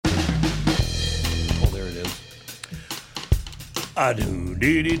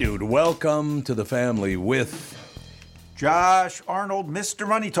Dude. Welcome to the family with Josh Arnold, Mr.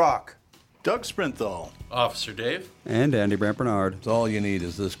 Money Talk. Doug Sprinthal. Officer Dave. And Andy Brant Bernard. It's all you need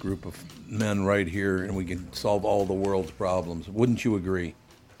is this group of men right here, and we can solve all the world's problems. Wouldn't you agree?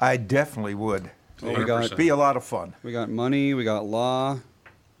 I definitely would. We got Be a lot of fun. we got money, we got law,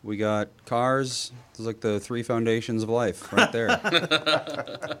 we got cars. It's like the three foundations of life right there.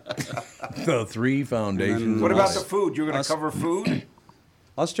 The three foundations. What of about life. the food? You're going to cover food?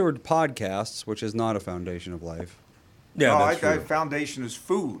 Us steward podcasts, which is not a foundation of life. Yeah, No, that's I true. foundation is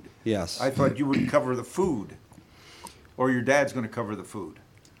food. Yes. I thought you would cover the food. Or your dad's going to cover the food.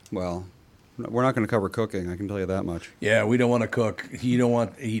 Well, we're not going to cover cooking, I can tell you that much. Yeah, we don't want to cook. You don't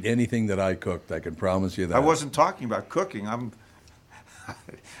want to eat anything that I cooked. I can promise you that. I wasn't talking about cooking.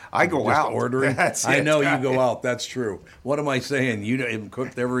 I go Just out. ordering. That's I it. know you go out. That's true. What am I saying? You haven't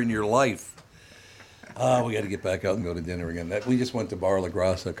cooked ever in your life. We got to get back out and go to dinner again. We just went to Bar La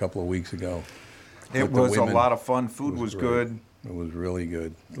Grassa a couple of weeks ago. It with the was a women. lot of fun. Food was great. good. It was really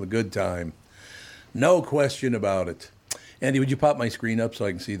good. A good time. No question about it. Andy, would you pop my screen up so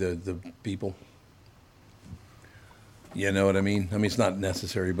I can see the people? You know what I mean? I mean, it's not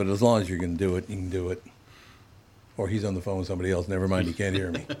necessary, but as long as you can do it, you can do it. Or he's on the phone with somebody else. Never mind, he can't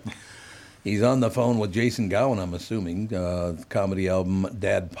hear me. He's on the phone with Jason Gowin, I'm assuming. Comedy album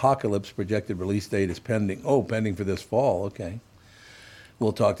Dadpocalypse, projected release date is pending. Oh, pending for this fall. Okay.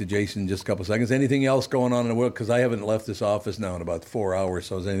 We'll talk to Jason in just a couple seconds. Anything else going on in the world? Because I haven't left this office now in about 4 hours,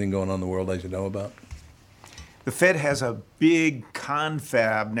 so is anything going on in the world I should know about? The Fed has a big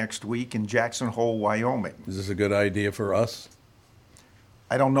confab next week in Jackson Hole, Wyoming. Is this a good idea for us?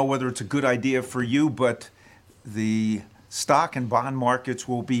 I don't know whether it's a good idea for you, but the stock and bond markets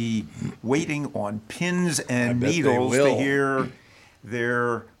will be waiting on pins and bet they needles to will. hear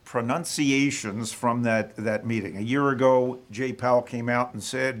their pronunciations from that meeting. A year ago, Jay Powell came out and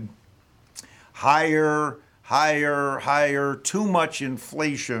said, higher, too much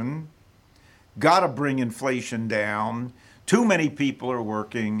inflation, got to bring inflation down, too many people are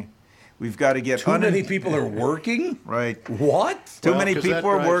working, we've got to get... Too many people are working? Right. What? Too Well, many 'cause people that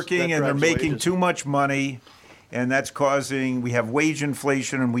are drives- working that and they're drives making wages. too much money, and that's causing, we have wage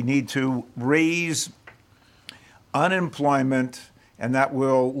inflation, and we need to raise unemployment, and that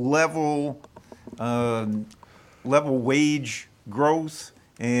will level wage growth,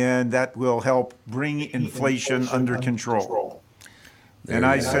 and that will help bring inflation under control. And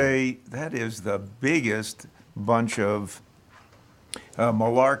I say that is the biggest bunch of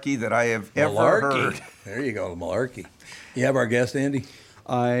malarkey that I have ever Malarkey. heard. There you go, malarkey. You have our guest, Andy?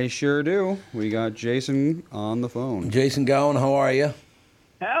 I sure do. We got Jason on the phone. Jason Gowan, how are you?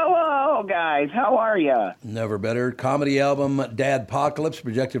 Hello, guys. How are you? Never better. Comedy album Dadpocalypse,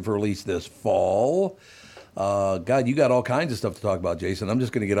 projected for release this fall. God, you got all kinds of stuff to talk about, Jason. I'm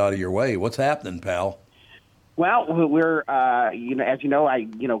just going to get out of your way. What's happening, pal? Well, we're, as you know, I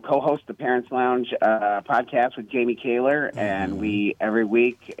co-host the Parents Lounge podcast with Jamie Kaler, and we every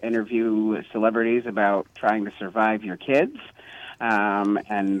week interview celebrities about trying to survive your kids.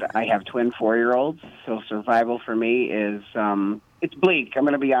 And I have twin 4-year-olds, so survival for me is it's bleak. I'm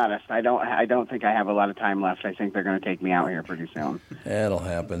going to be honest. I don't think I have a lot of time left. I think they're going to take me out here pretty soon. That'll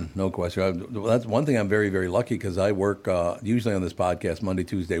happen, no question. That's one thing I'm very, very lucky because I work usually on this podcast Monday,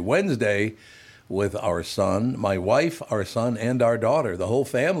 Tuesday, Wednesday with our son, my wife, our son, and our daughter. The whole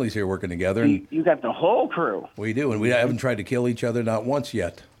family's here working together. And You got the whole crew. we do, and we haven't tried to kill each other, not once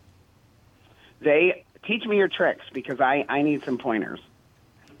yet. They teach me your tricks because I need some pointers.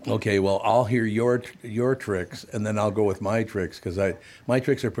 Okay, well, I'll hear your tricks, and then I'll go with my tricks because my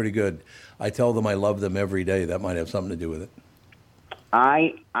tricks are pretty good. I tell them I love them every day. That might have something to do with it.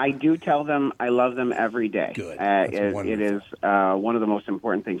 I do tell them I love them every day. Good. That's It wonderful. is one of the most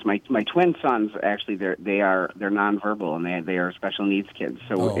important things. My twin sons actually they're nonverbal and they are special needs kids.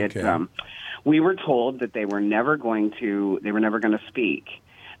 So okay. We were told that they were never going to speak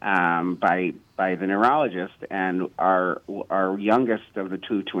by the neurologist, and our youngest of the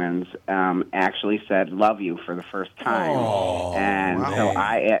two twins actually said "love you" for the first time, Oh, and wow.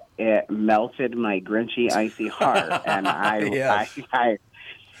 so it melted my grinchy icy heart, and Yes.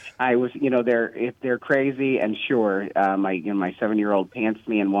 I was, they're crazy, and sure, my 7-year-old pantsed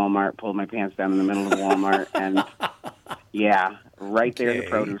me in Walmart, pulled my pants down in the middle of Walmart, and yeah, right there in the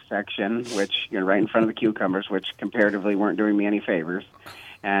Okay. produce section, which right in front of the cucumbers, which comparatively weren't doing me any favors,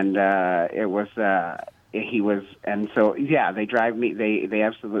 and he was, and so yeah, they drive me, they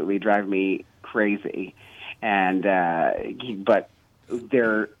absolutely drive me crazy, and but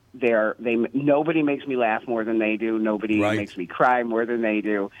nobody makes me laugh more than they do. Nobody Right. makes me cry more than they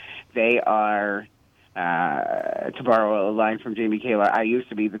do. They are to borrow a line from Jamie Kaler, I used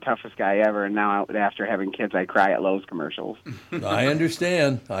to be the toughest guy ever, and now after having kids, I cry at Lowe's commercials. I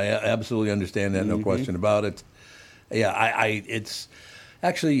understand. I absolutely understand that. No question about it. Yeah, it's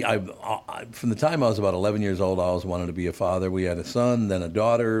actually from the time I was about 11 years old, I always wanted to be a father. We had a son, then a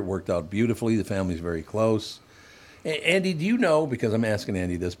daughter. It worked out beautifully. The family's very close. Andy, do you know? Because I'm asking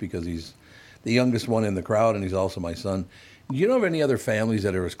Andy this because he's the youngest one in the crowd, and he's also my son. Do you know of any other families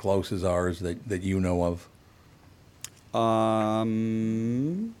that are as close as ours that you know of? I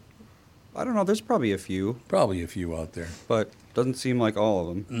don't know. There's probably a few. Probably a few out there. But doesn't seem like all of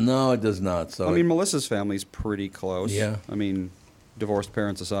them. No, it does not. So I mean, Melissa's family's pretty close. Yeah. I mean, divorced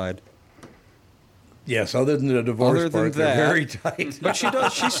parents aside. Yes, other than the divorce Other than part, they're that- very tight. But she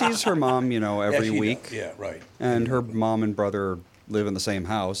does. She sees her mom, every Yeah, she week. does. Yeah, right. And her mom and brother live in the same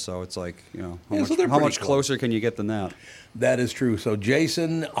house, so it's like, how Yeah, so they're much pretty close. closer can you get than that? That is true. So,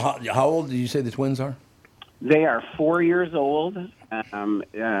 Jason, how old did you say the twins are? They are 4 years old.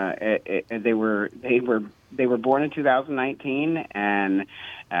 They were born in 2019, and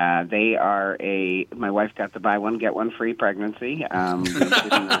they are my wife got the buy one get one free pregnancy.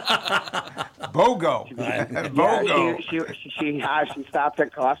 BOGO. BOGO. She stopped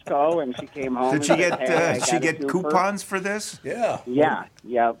at Costco and she came home. Did she and said, "Hey, I get got a get twofer." coupons for this? Yeah.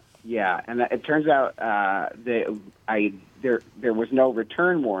 Yeah. And it turns out there was no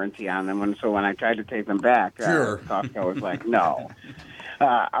return warranty on them, and so when I tried to take them back, Sure. Costco was like, no.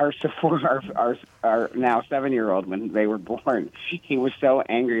 Our now 7-year-old, when they were born, he was so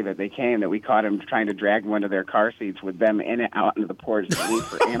angry that they came that we caught him trying to drag one of their car seats with them in it out into the porch to leave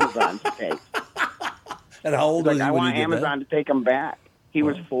for Amazon to take. And how old was he I when want you did Amazon to take him back. He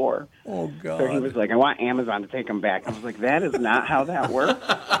was 4. Oh, God. So he was like, I want Amazon to take him back. I was like, that is not how that works.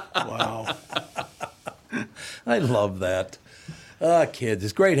 Wow. I love that. Kids.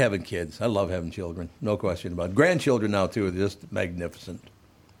 It's great having kids. I love having children. No question about it. Grandchildren now, too, are just magnificent,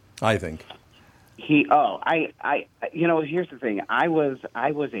 I think. Here's the thing. I was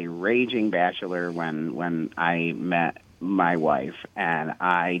a raging bachelor when I met my wife, and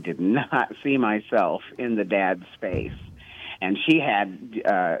I did not see myself in the dad space. And she had,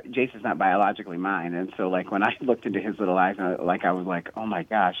 Jason's not biologically mine, and so like when I looked into his little eyes, I was like, oh my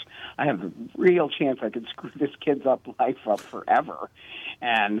gosh, I have a real chance I could screw this kid's life up forever.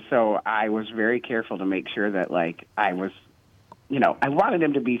 And so I was very careful to make sure that I was, I wanted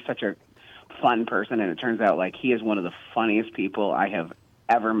him to be such a fun person, and it turns out he is one of the funniest people I have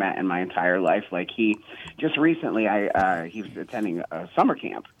ever met in my entire life. He just recently, he was attending a summer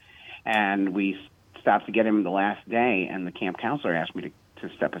camp, and we stopped to get him the last day, and the camp counselor asked me to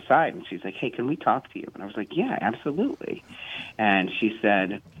step aside, and she's like, hey, can we talk to you? And I was like, yeah, absolutely. And she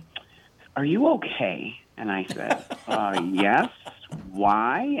said, are you okay? And I said, yes.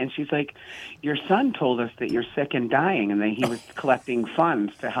 Why? And she's like, your son told us that you're sick and dying, and that he was collecting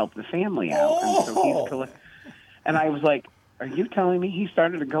funds to help the family out. And so and I was like, are you telling me he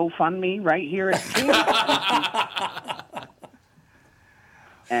started a GoFundMe right here at camp?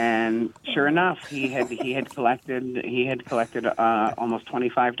 And sure enough, he had collected almost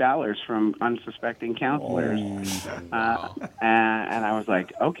 $25 from unsuspecting counselors. And I was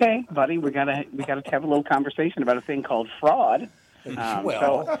like, okay, buddy, we gotta have a little conversation about a thing called fraud.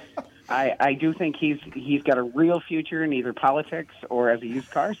 So I do think he's got a real future in either politics or as a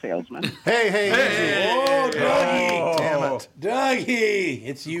used car salesman. Hey. Oh, Dougie. Damn it. Dougie.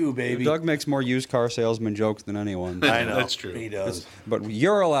 It's you, baby. Doug makes more used car salesman jokes than anyone. I know. That's true. He does. But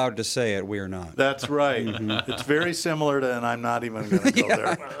you're allowed to say it, we're not. That's right. It's very similar to, and I'm not even going to go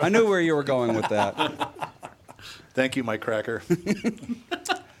there. I knew where you were going with that. Thank you, my cracker.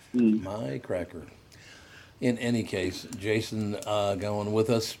 My cracker. In any case, Jason going with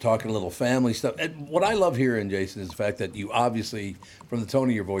us, talking a little family stuff. And what I love hearing, Jason, is the fact that you obviously, from the tone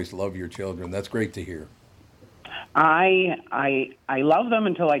of your voice, love your children. That's great to hear. I love them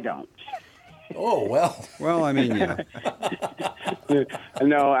until I don't. Oh, well. Well, I mean, yeah.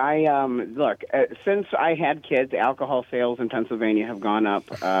 No, look, since I had kids, alcohol sales in Pennsylvania have gone up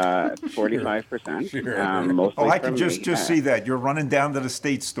 45%. Sure. Mostly I from can just me. see that. You're running down to the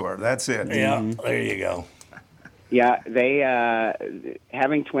state store. That's it. Yeah, there you go. Yeah,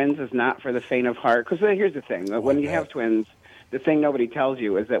 having twins is not for the faint of heart. Because here's the thing: when you have twins, the thing nobody tells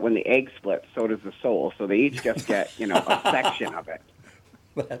you is that when the egg splits, so does the soul. So they each just get a section of it.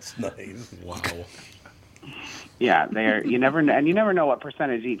 That's nice. Wow. Yeah, you never know what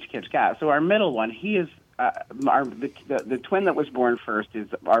percentage each kid's got. So our middle one, he is the twin that was born first is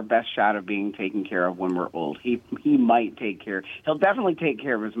our best shot of being taken care of when we're old. He might take care. He'll definitely take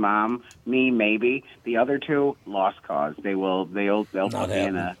care of his mom. Me, maybe. The other two, lost cause. They'll put me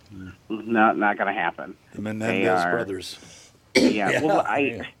in a. Not going to happen. The Menendez brothers. Yeah. Well,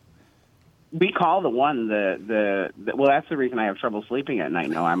 we call the one well, that's the reason I have trouble sleeping at night.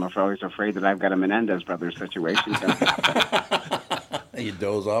 No, I'm always afraid that I've got a Menendez brothers situation. You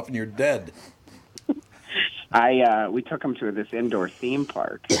doze off and you're dead. We took him to this indoor theme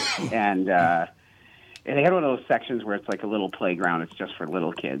park, and they had one of those sections where it's like a little playground. It's just for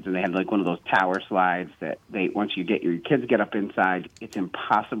little kids, and they had like one of those tower slides that once your kids get up inside, it's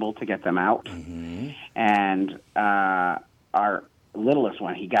impossible to get them out. Mm-hmm. And our littlest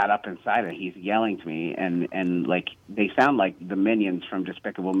one, he got up inside and he's yelling to me, and like they sound like the minions from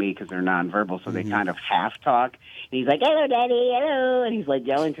Despicable Me because they're nonverbal, so they kind of half talk. And he's like, "Hello, Daddy, hello," and he's like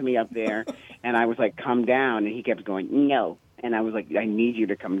yelling to me up there, and I was like, "Come down," and he kept going, "No," and I was like, "I need you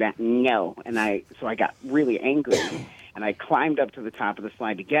to come down," "No," and I got really angry, and I climbed up to the top of the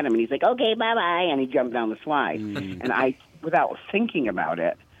slide to get him, and he's like, "Okay, bye bye," and he jumped down the slide, and I, without thinking about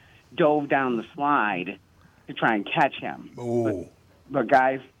it, dove down the slide to try and catch him. Ooh. But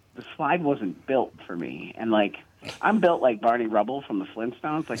guys, the slide wasn't built for me, and like I'm built like Barney Rubble from the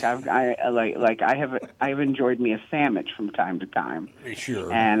Flintstones. Like I have enjoyed me a sandwich from time to time.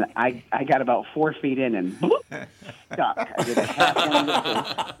 Sure. And I got about 4 feet in and bloop, stuck.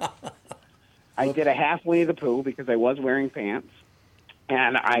 I did a half Winnie the Pooh because I was wearing pants,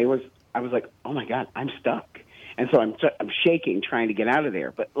 and I was like, oh my God, I'm stuck. And so I'm shaking trying to get out of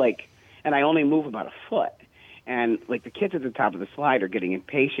there, but like, and I only move about a foot. And, like, the kids at the top of the slide are getting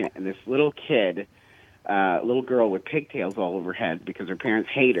impatient, and this little kid, little girl with pigtails all over her head because her parents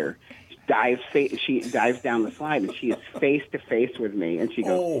hate her, she dives down the slide, and she is face-to-face with me, and she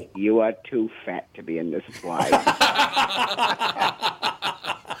goes, "You are too fat to be in this slide."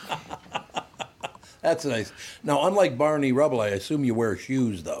 That's nice. Now, unlike Barney Rubble, I assume you wear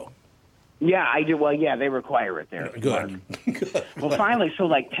shoes, though. Yeah, I do. Well, yeah, they require it there. Good. Well, finally, so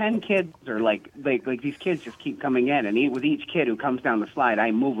like 10 kids are like these kids just keep coming in, and with each kid who comes down the slide, I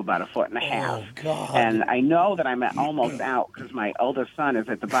move about a foot and a half. Oh, God. And I know that I'm almost out because my oldest son is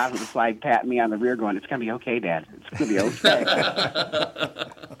at the bottom of the slide patting me on the rear going, "It's going to be okay, Dad. It's going to be okay."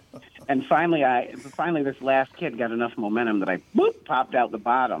 And finally, this last kid got enough momentum that I popped out the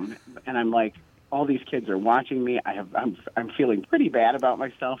bottom, and I'm like, all these kids are watching me. I'm feeling pretty bad about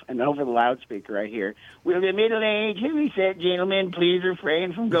myself. And over the loudspeaker, I hear, "Will the middle-aged, heavy-set gentlemen please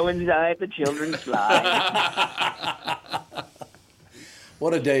refrain from going inside the children's slide?"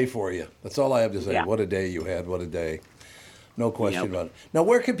 What a day for you. That's all I have to say. Yeah. What a day you had. What a day. No question Yep. about it. Now,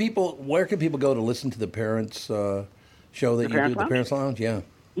 where can people go to listen to the Parents show that you do, the Parents Lounge? Yeah.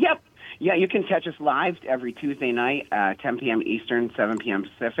 Yep. Yeah, you can catch us live every Tuesday night, 10 p.m. Eastern, 7 p.m.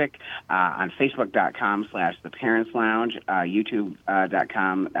 Pacific, on Facebook.com/The Parents Lounge,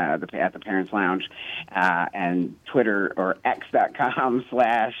 YouTube.com at The Parents Lounge, and Twitter or X.com/Jamie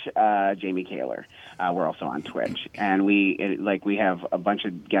Kaler. We're also on Twitch, and we have a bunch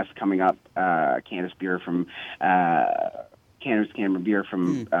of guests coming up. Candace Cameron Beer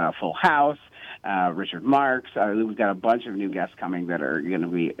from Full House. Richard Marks. We've got a bunch of new guests coming that are going to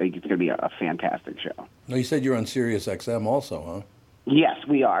be. It's going to be a fantastic show. No, you said you're on Sirius XM also, huh? Yes,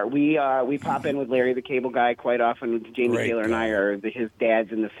 we are. We pop in with Larry the Cable Guy quite often. Jamie Kaler and I are his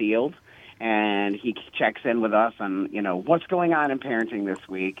dads in the field, and he checks in with us on what's going on in parenting this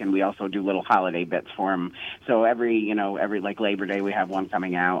week, and we also do little holiday bits for him. So every like Labor Day we have one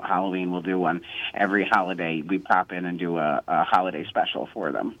coming out. Halloween we'll do one. Every holiday we pop in and do a holiday special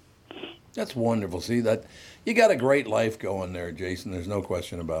for them. That's wonderful. See, that you got a great life going there, Jason. There's no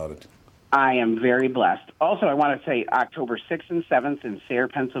question about it. I am very blessed. Also, I want to say October 6th and 7th in Sayre,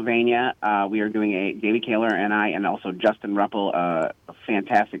 Pennsylvania, we are doing Davey Kaler and I, and also Justin Ruppel, a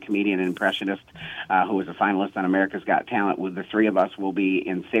fantastic comedian and impressionist who was a finalist on America's Got Talent. With the three of us, will be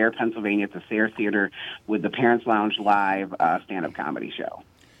in Sayre, Pennsylvania at the Sayre Theater with the Parents Lounge Live stand-up comedy show.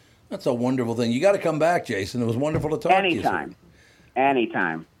 That's a wonderful thing. You got to come back, Jason. It was wonderful to talk to you, sir.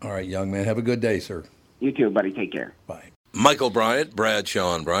 Anytime. All right, young man. Have a good day, sir. You too, buddy. Take care. Bye. Michael Bryant, Brad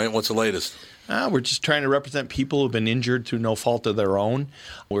Sean Bryant. What's the latest? We're just trying to represent people who've been injured through no fault of their own.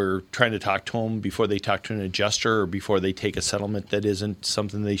 We're trying to talk to them before they talk to an adjuster or before they take a settlement that isn't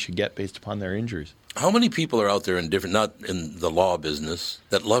something they should get based upon their injuries. How many people are out there in different, not in the law business,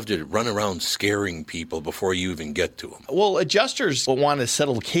 that love to run around scaring people before you even get to them? Well, adjusters want to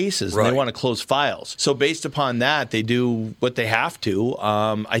settle cases and Right. they want to close files. So based upon that, they do what they have to.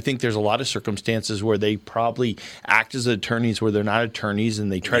 I think there's a lot of circumstances where they probably act as attorneys where they're not attorneys, and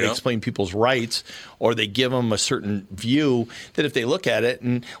they try to Yeah. explain people's rights, or they give them a certain view that if they look at it.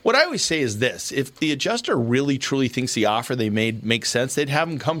 And what I always say is this: if the adjuster really truly thinks the offer they made makes sense, they'd have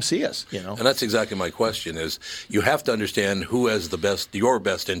them come see us. And that's exactly my question is, you have to understand who has your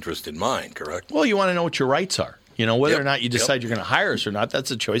best interest in mind, correct? Well, you want to know what your rights are. Whether Yep. or not you decide you're going to hire us or not, that's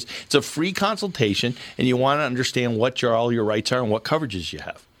a choice. It's a free consultation, and you want to understand what all your rights are and what coverages you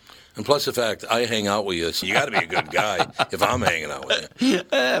have. And plus the fact I hang out with you, so you got to be a good guy if I'm hanging out with you.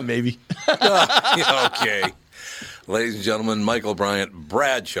 Maybe. Okay. Ladies and gentlemen, Michael Bryant,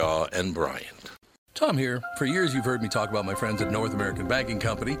 Bradshaw, and Bryant. Tom here. For years, you've heard me talk about my friends at North American Banking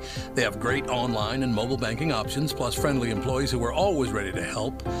Company. They have great online and mobile banking options, plus friendly employees who are always ready to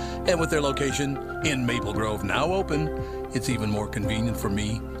help. And with their location in Maple Grove now open, it's even more convenient for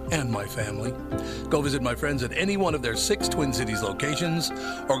me and my family. Go visit my friends at any one of their 6 Twin Cities locations,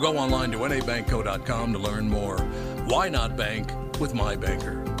 or go online to nabankco.com to learn more. Why not bank with my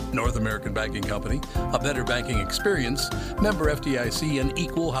banker? North American Banking Company, a better banking experience, member FDIC, and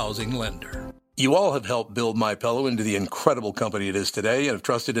equal housing lender. You all have helped build My Pillow into the incredible company it is today, and have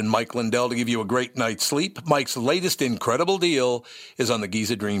trusted in Mike Lindell to give you a great night's sleep. Mike's latest incredible deal is on the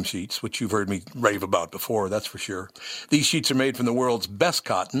Giza Dream Sheets, which you've heard me rave about before, that's for sure. These sheets are made from the world's best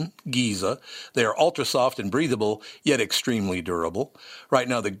cotton, Giza. They are ultra soft and breathable, yet extremely durable. Right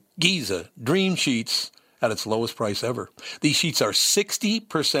now, the Giza Dream Sheets at its lowest price ever. These sheets are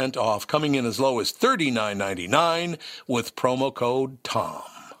 60% off, coming in as low as $39.99 with promo code TOM.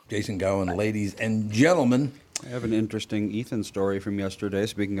 Jason Gowin, ladies and gentlemen. I have an interesting Ethan story from yesterday,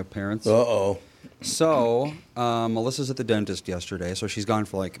 speaking of parents. Uh-oh. So, Melissa's at the dentist yesterday, so she's gone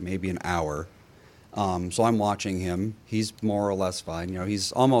for like maybe an hour. So I'm watching him. He's more or less fine.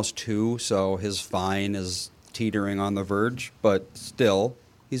 He's almost 2, so his fine is teetering on the verge, but still,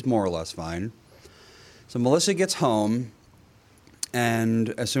 he's more or less fine. So Melissa gets home,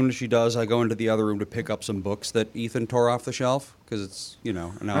 and as soon as she does, I go into the other room to pick up some books that Ethan tore off the shelf, because it's,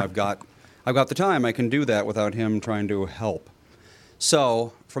 now I've got the time. I can do that without him trying to help.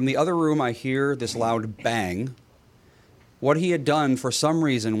 So from the other room, I hear this loud bang. What he had done for some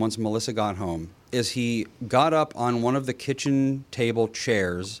reason once Melissa got home is he got up on one of the kitchen table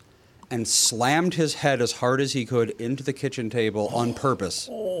chairs and slammed his head as hard as he could into the kitchen table on purpose.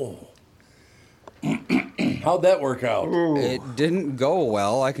 How'd that work out? It didn't go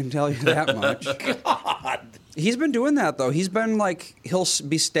well, I can tell you that much. God. He's been doing that, though. He's been he'll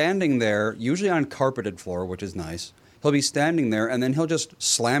be standing there, usually on carpeted floor, which is nice. He'll be standing there, and then he'll just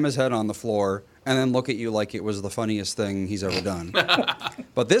slam his head on the floor and then look at you like it was the funniest thing he's ever done.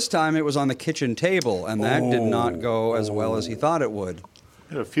 But this time it was on the kitchen table, and that did not go as well as he thought it would.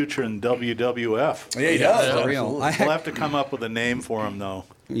 He had a future in WWF. Yeah, he does. For real. We'll have to come up with a name for him, though.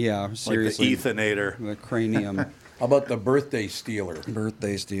 Yeah, seriously. Like the Ethanator. The cranium How about the birthday stealer?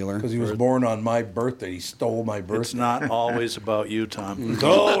 birthday stealer. Because he was born on my birthday. He stole my birthday. It's not always about you, Tom.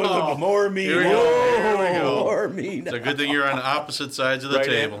 Oh, more me. Here we go. Here we go. More me. It's a good thing you're on opposite sides of the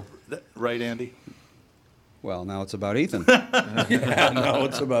table. Right, Andy? Well, now it's about Ethan. Yeah, no,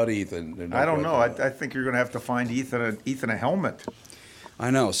 it's about Ethan. There's no I don't know. question. I think you're going to have to find Ethan a helmet.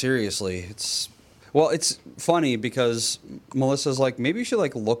 I know, seriously. It's funny because Melissa's like, maybe you should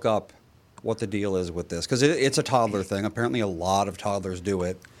look up what the deal is with this, because it's a toddler thing. Apparently a lot of toddlers do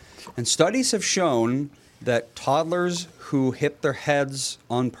it. And studies have shown that toddlers who hit their heads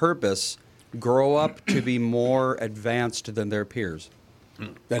on purpose grow up to be more advanced than their peers.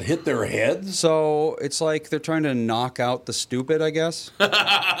 That hit their heads? So it's like they're trying to knock out the stupid, I guess.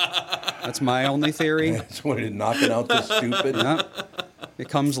 That's my only theory. That's what it knocking out the stupid. Yeah. It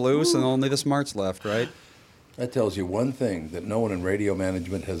comes loose and only the smarts left, right? That tells you one thing, that no one in radio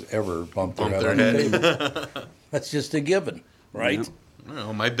management has ever bumped their head Bumped on their the table. That's just a given, right? Yeah.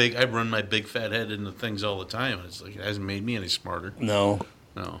 Well, I run my big fat head into things all the time. And it's like it hasn't made me any smarter. No,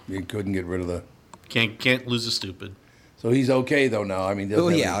 No, you couldn't get rid of the... can't lose a stupid. So he's okay, though, now. I mean,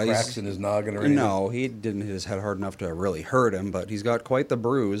 doesn't have any cracks he's- in his noggin or anything? No, he didn't hit his head hard enough to really hurt him, but he's got quite the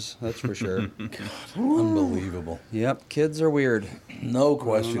bruise, that's for sure. Unbelievable. Yep, kids are weird. No I don't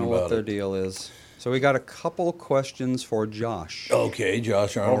question know what about their it. deal is. So we got a couple questions for Josh. Okay,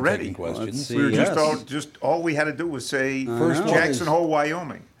 Josh Arnold Already? taking questions. Let's see. We were Yes. just all we had to do was say First one Jackson is- Hole,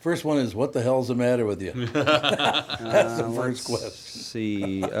 Wyoming. First one is, what the hell's the matter with you? That's the first question.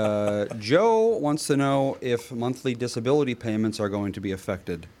 See, Joe wants to know if monthly disability payments are going to be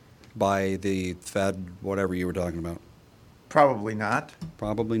affected. by the Fed, whatever you were talking about? Probably not.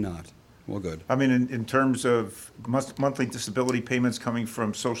 Probably not. Well, good. I mean, in terms of monthly disability payments coming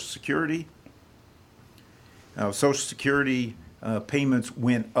from Social Security, Social Security payments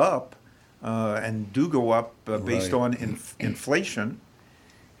went up and do go up based Right. on inflation.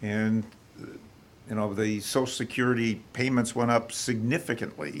 And, the Social Security payments went up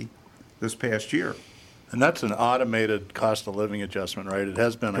significantly this past year. And that's an automated cost of living adjustment, right? It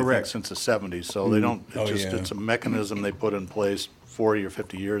has been, I think, Correct. since the 70s. So they don't, Oh, yeah. it's a mechanism they put in place 40 or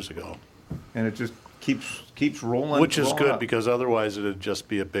 50 years ago. And it just keeps rolling. Which is rolling good up. because otherwise it'd just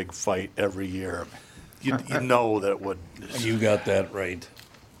be a big fight every year. You know that it would. You got that right.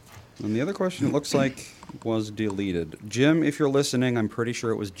 And the other question, it looks like, was deleted. Jim, if you're listening, I'm pretty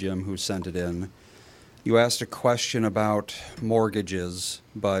sure it was Jim who sent it in. You asked a question about mortgages,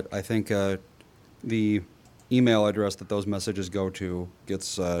 but I think the email address that those messages go to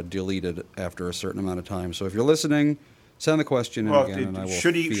gets deleted after a certain amount of time. So if you're listening, send the question in Well, again, and I will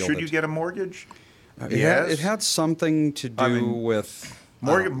should you field it. get a mortgage? It had something to do I mean, with I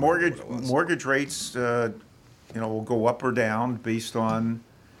don't remember what it was. Mortgage rates, will go up or down based on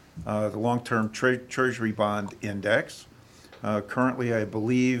the long-term Treasury bond index. Currently, I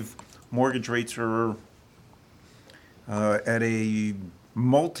believe mortgage rates are at a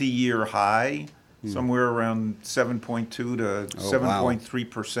multi-year high, somewhere around 7.2 to Oh, wow.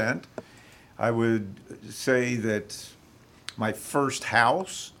 7.3%. I would say that my first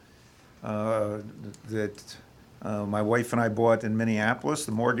house that my wife and I bought in Minneapolis,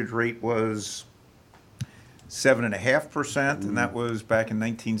 the mortgage rate was 7.5%, and that was back in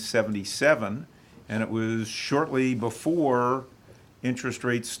 1977, and it was shortly before interest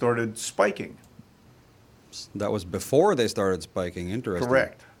rates started spiking. That was before they started spiking. Interesting.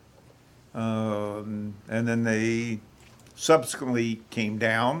 Correct. And then they subsequently came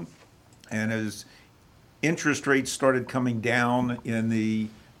down, and as interest rates started coming down in the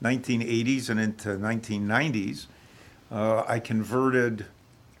 1980s and into 1990s, I converted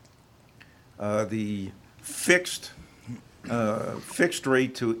the fixed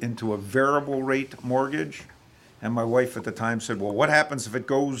rate into a variable rate mortgage. And my wife at the time said, "Well, what happens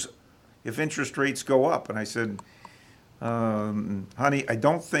if interest rates go up?" And I said, "Honey, I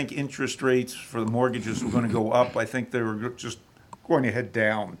don't think interest rates for the mortgages were going to go up. I think they were just going to head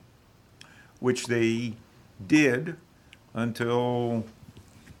down," which they did until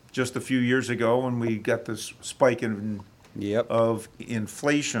just a few years ago when we got this spike Yep. of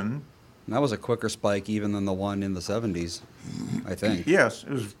inflation. And that was a quicker spike even than the one in the 70s, I think. Yes, it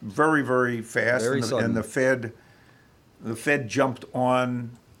was very, very fast, Very and, sudden. the Fed jumped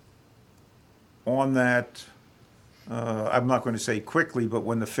on that. I'm not going to say quickly, but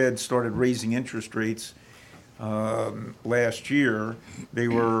when the Fed started raising interest rates last year, they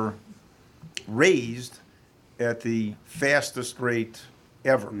were raised at the fastest rate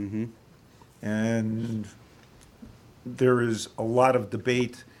ever. And there is a lot of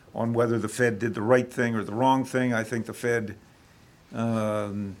debate on whether the Fed did the right thing or the wrong thing. I think the Fed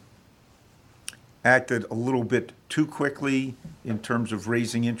acted a little bit too quickly in terms of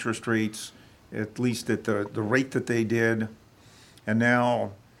raising interest rates, at least at the rate that they did. And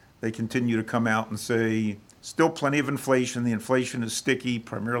now they continue to come out and say, still plenty of inflation. The inflation is sticky,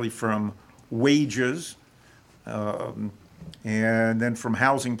 primarily from wages, and then from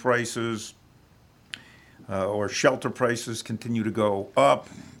housing prices, or shelter prices continue to go up.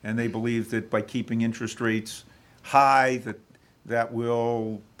 And they believe that by keeping interest rates high, that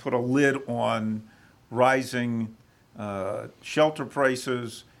will put a lid on rising shelter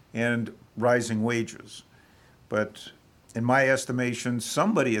prices and rising wages. But in my estimation,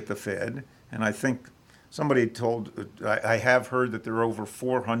 somebody at the Fed, and I think somebody I have heard that there are over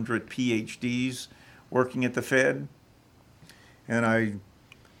 400 PhDs working at the Fed, and I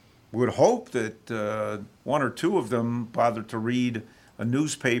would hope that one or two of them bother to read a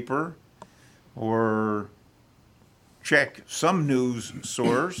newspaper or check some news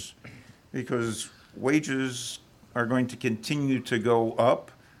source, because wages are going to continue to go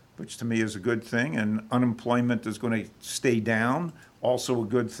up, which to me is a good thing, and unemployment is going to stay down, also a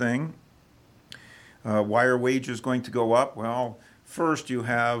good thing. Why are wages going to go up? Well, first you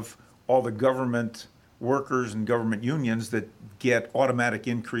have all the government workers and government unions that get automatic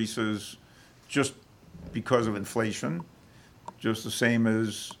increases just because of inflation, just the same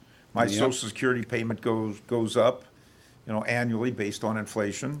as my Yep. Social Security payment goes up, annually based on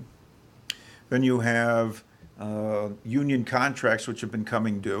inflation. Then you have union contracts which have been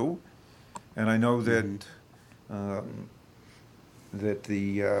coming due, and I know that that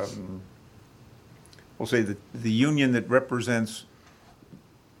we'll say that the union that represents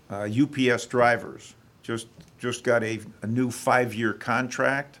UPS drivers just got a new 5-year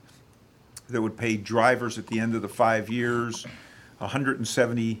contract that would pay drivers at the end of the 5 years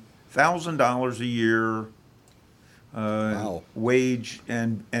 $170,000 a year Wow. wage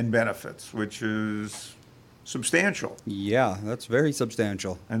and benefits, which is substantial. Yeah, that's very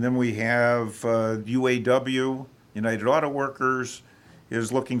substantial. And then we have UAW, United Auto Workers,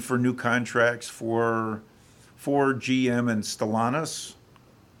 is looking for new contracts for Ford, GM, and Stellantis.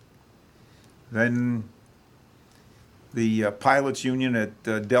 Then the pilots union at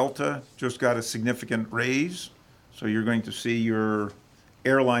Delta just got a significant raise. So you're going to see your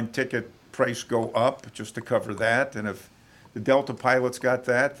airline ticket price go up just to cover that. And if the Delta pilots got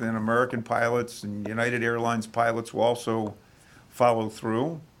that, then American pilots and United Airlines pilots will also follow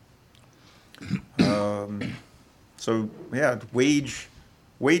through. So yeah, wage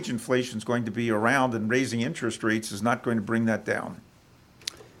inflation is going to be around, and raising interest rates is not going to bring that down.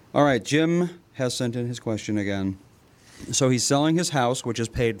 All right, Jim has sent in his question again. So he's selling his house, which is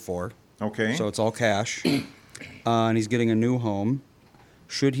paid for. Okay. So it's all cash. And he's getting a new home.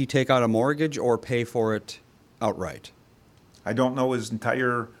 Should he take out a mortgage or pay for it outright? I don't know his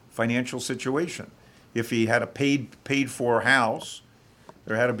entire financial situation. If he had a paid for house,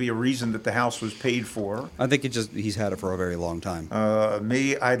 there had to be a reason that the house was paid for. I think he's had it for a very long time.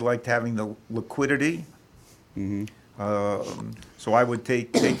 I'd like having the liquidity. So I would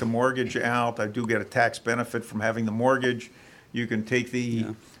take the mortgage out. I do get a tax benefit from having the mortgage. You can take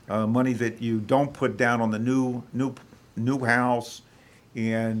the money that you don't put down on the new house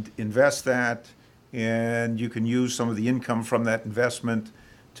and invest that, and you can use some of the income from that investment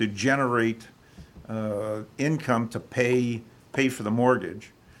to generate income to pay for the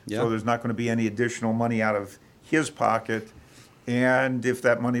mortgage. Yeah. So there's not going to be any additional money out of his pocket. And if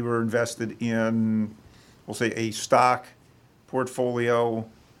that money were invested in, we'll say, a stock portfolio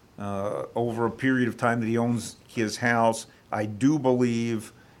over a period of time that he owns his house, I do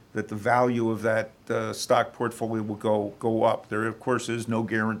believe that the value of that stock portfolio will go up. There, of course, is no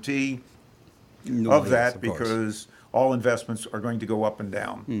guarantee of that, because all investments are going to go up and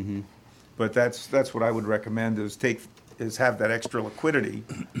down. But that's what I would recommend, is have that extra liquidity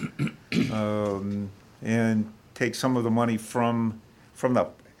and take some of the money from the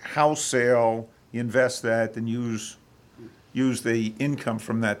house sale, invest that, and use the income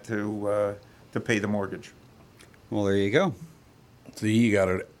from that to pay the mortgage. Well, there you go. See, you got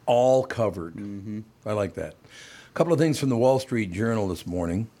it all covered. I like that. A couple of things from the Wall Street Journal this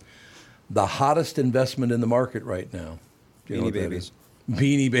morning. The hottest investment in the market right now. Do you know Beanie what that Babies. is?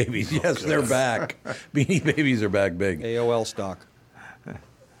 Beanie Babies. Yes, they're back. Beanie Babies are back big. AOL stock.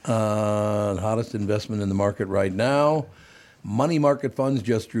 Hottest investment in the market right now. Money market funds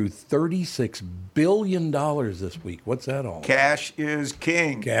just drew $36 billion this week. What's that all? Cash is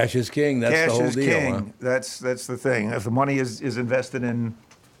king. Cash is king. That's Cash the whole is deal. king. Huh? That's the thing. If the money is invested in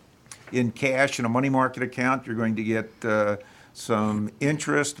cash in a money market account, you're going to get some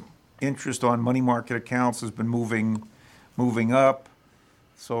interest. Interest on money market accounts has been moving up,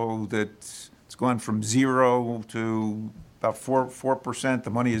 so that it's gone from 0 to about 4%. The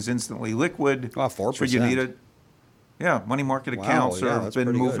money is instantly liquid. Oh, 4%. So you need it. Yeah, money market Wow, accounts yeah, have that's been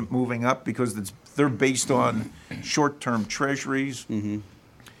pretty good. moving up because they're based on short-term treasuries, and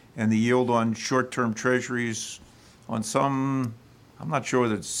the yield on short-term treasuries on some, I'm not sure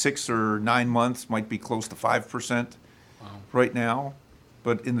that 6 or 9 months, might be close to 5% right now.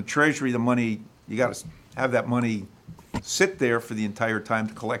 But in the treasury, the money, you got to have that money sit there for the entire time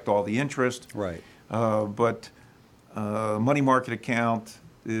to collect all the interest. Right. But money market account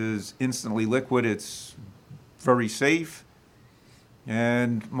is instantly liquid. It's very safe,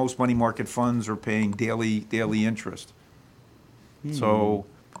 and most money market funds are paying daily interest. So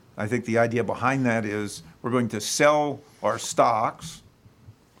I think the idea behind that is we're going to sell our stocks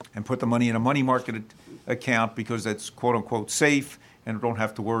and put the money in a money market account because that's quote unquote safe, and don't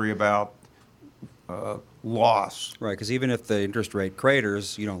have to worry about loss. Right, because even if the interest rate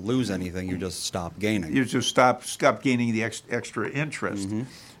craters, you don't lose anything. You just stop gaining. You just stop gaining the extra interest.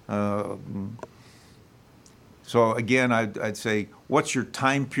 So again, I'd say, what's your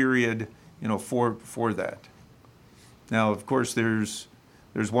time period, for that? Now, of course, there's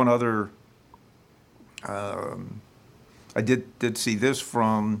one other. I did see this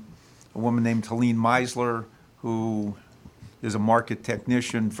from a woman named Helene Meisler, who is a market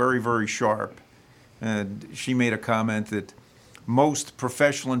technician, very, very sharp. And she made a comment that most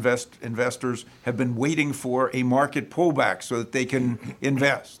professional investors have been waiting for a market pullback so that they can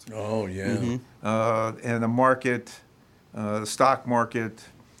invest. Oh, yeah. And the market, the stock market,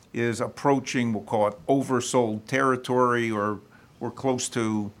 is approaching, we'll call it oversold territory, or we're close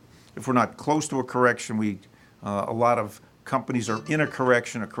to close to a correction, a lot of companies are in a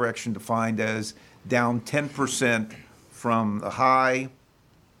correction defined as down 10% from the high.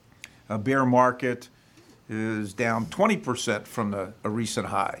 A bear market is down 20% from a recent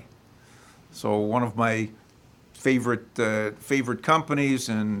high. So one of my favorite companies,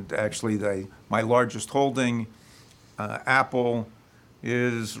 and actually my largest holding, Apple,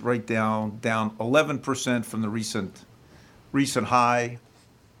 is right down 11% from the recent high.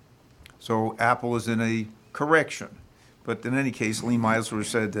 So Apple is in a correction. But in any case, Lee Meisler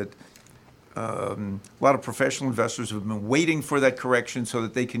said that a lot of professional investors have been waiting for that correction so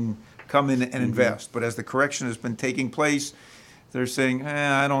that they can come in and invest. But as the correction has been taking place, they're saying,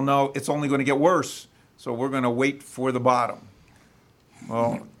 I don't know, it's only going to get worse. So we're going to wait for the bottom.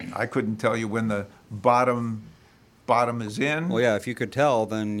 Well, I couldn't tell you when the bottom is in. Well, yeah, if you could tell,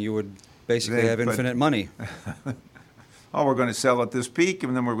 then you would basically have infinite money. Oh, we're going to sell at this peak,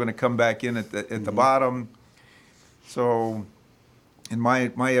 and then we're going to come back in at the bottom. So in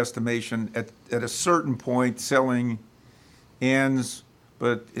my estimation, at a certain point, selling ends,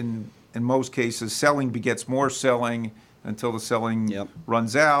 but in most cases, selling begets more selling until the selling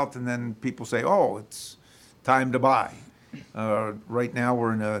runs out, and then people say, oh, it's time to buy. Right now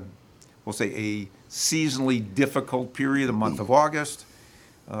we're in a seasonally difficult period, the month of August.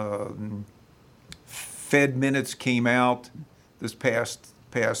 Fed minutes came out this past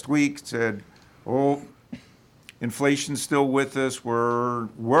week, said, oh, inflation's still with us. We're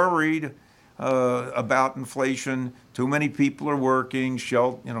worried about inflation. Too many people are working.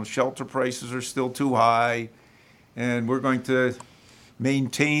 Shelter prices are still too high. And we're going to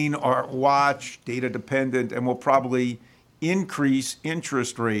maintain our watch, data dependent, and we'll probably increase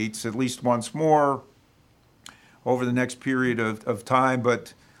interest rates at least once more over the next period of time,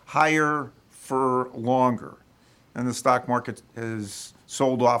 but higher for longer. And the stock market has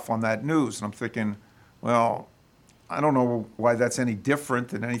sold off on that news. And I'm thinking, well, I don't know why that's any different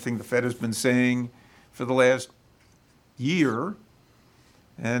than anything the Fed has been saying for the last year.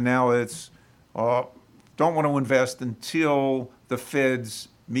 And now it's, don't want to invest until the Fed's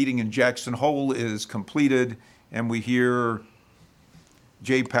meeting in Jackson Hole is completed, and we hear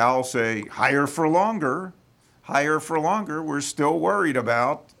Jay Powell say, higher for longer, higher for longer. We're still worried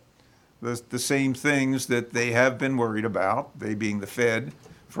about the same things that they have been worried about, they being the Fed,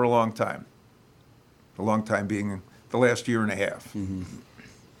 for a long time. A long time being the last year and a half. Mm-hmm.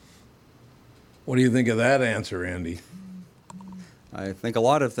 What do you think of that answer, Andy? I think a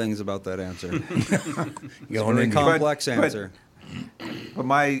lot of things about that answer. It's a Going very in- complex answer. But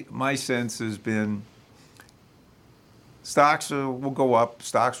my sense has been stocks will go up,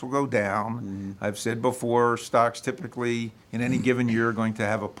 stocks will go down. Mm-hmm. I've said before, stocks typically in any given year are going to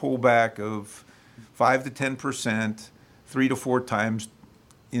have a pullback of 5 to 10%, 3 to 4 times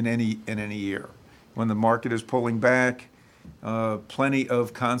in any year. When the market is pulling back, plenty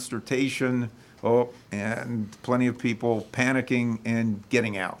of consternation, and plenty of people panicking and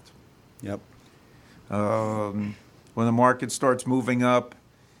getting out. Yep. When the market starts moving up,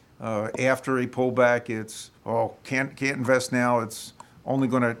 after a pullback, it's, can't invest now. It's only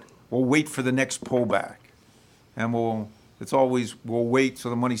we'll wait for the next pullback. And we'll wait so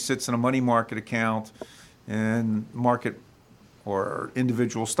the money sits in a money market account, and market or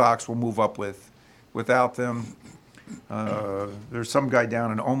individual stocks will move up without them. There's some guy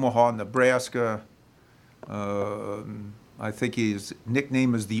down in Omaha, Nebraska. I think his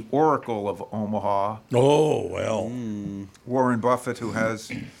nickname is the Oracle of Omaha. Oh, well. Warren Buffett, who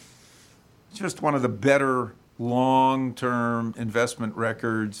has just one of the better long-term investment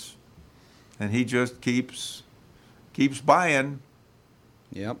records, and he just keeps buying.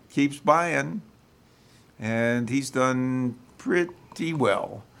 Yep. Keeps buying, and he's done pretty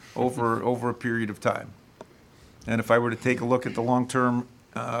well over a period of time. And if I were to take a look at the long-term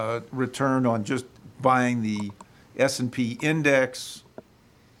return on just buying the S&P index,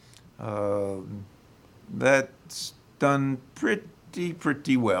 that's done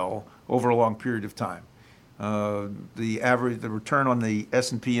pretty well over a long period of time. The return on the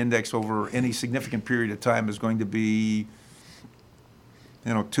S&P index over any significant period of time is going to be,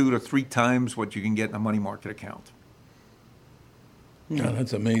 2 to 3 times what you can get in a money market account. God,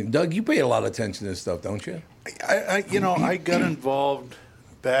 that's amazing. Doug, you pay a lot of attention to this stuff, don't you? I got involved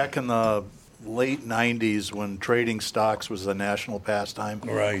back in the late 90s when trading stocks was a national pastime.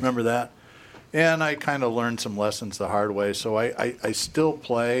 Right. Remember that? And I kind of learned some lessons the hard way. So I still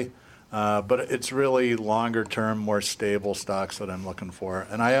play, but it's really longer term, more stable stocks that I'm looking for.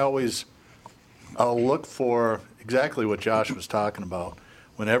 And I'll look for exactly what Josh was talking about.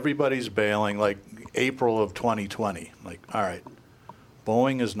 When everybody's bailing, like April of 2020, like, all right,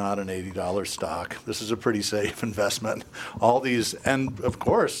 Boeing is not an $80 stock. This is a pretty safe investment. All these, and of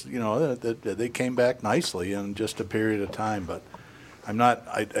course, they came back nicely in just a period of time. But I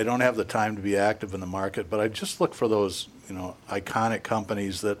don't have the time to be active in the market. But I just look for those, iconic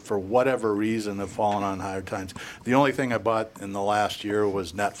companies that, for whatever reason, have fallen on hard times. The only thing I bought in the last year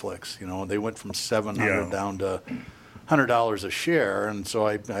was Netflix. They went from $700 down to $100 a share, and so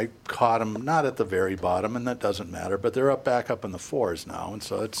I caught them not at the very bottom, and that doesn't matter, but they're back up in the fours now, and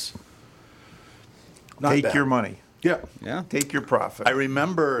so it's not Take bad. your money. Yeah. Take your profit. I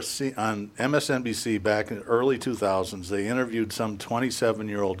remember on MSNBC back in the early 2000s, they interviewed some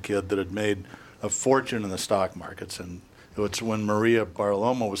 27-year-old kid that had made a fortune in the stock markets, and it's when Maria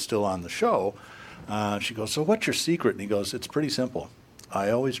Bartiromo was still on the show. She goes, "So what's your secret?" And he goes, "It's pretty simple.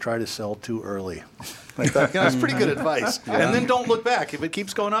 I always try to sell too early." I thought, that's pretty good advice. And then don't look back. If it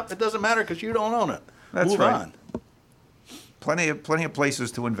keeps going up, it doesn't matter because you don't own it. That's Move right. on. Plenty of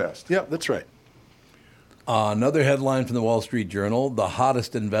places to invest. Yeah, that's right. Another headline from the Wall Street Journal, the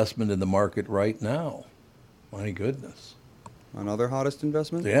hottest investment in the market right now. My goodness. Another hottest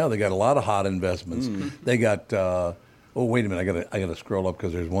investment? Yeah, they got a lot of hot investments. They got, wait a minute, I gotta scroll up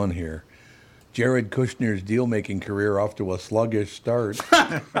because there's one here. Jared Kushner's deal-making career off to a sluggish start.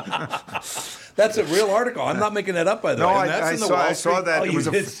 That's a real article. I'm not making that up, by the No, way. I saw that. Oh, It you was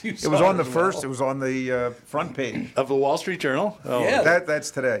did? it was on the first. It was on the front page. Of the Wall Street Journal? Oh. Yeah.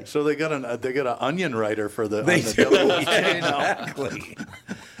 That's today. So they got an onion writer for the. They on the do. double- Exactly.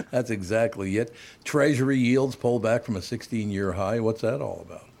 That's exactly it. Treasury yields pulled back from a 16-year high. What's that all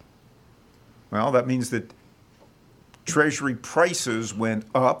about? Well, that means that Treasury prices went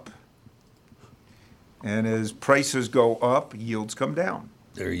up, and as prices go up, yields come down.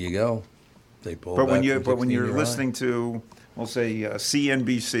 There you go. They pulled But back when from you're 16-year high. listening to, we'll say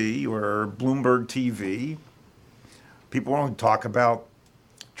CNBC or Bloomberg TV, people don't talk about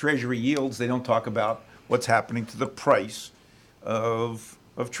Treasury yields. They don't talk about what's happening to the price of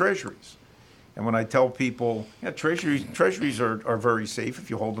Treasuries. And when I tell people, Treasuries are very safe if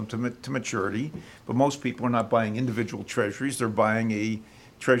you hold them to maturity, but most people are not buying individual Treasuries. They're buying a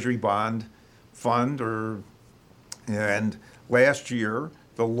Treasury bond fund, and last year,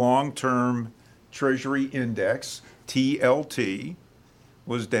 the long-term Treasury index, TLT,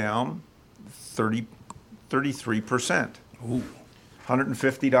 was down 33%. Ooh.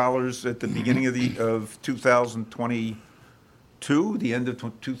 $150 at the beginning of 2022. The end of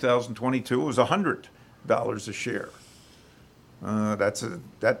 2022 was $100 a share.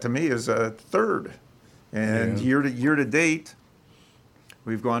 That to me is a third. And year to date,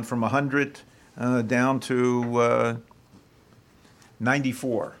 we've gone from 100 down to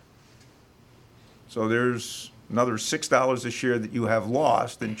 94. So there's another $6 a share that you have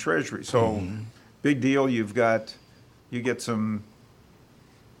lost in Treasury. So big deal. You get some,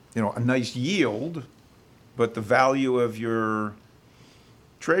 a nice yield, but the value of your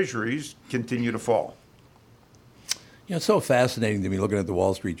Treasuries continue to fall. It's so fascinating to me looking at the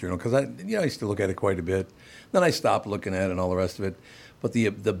Wall Street Journal because I used to look at it quite a bit. Then I stopped looking at it and all the rest of it. But the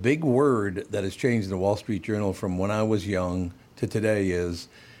big word that has changed in the Wall Street Journal from when I was young to today is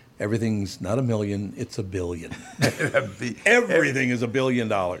everything's not $1 million, it's $1 billion. Everything is $1 billion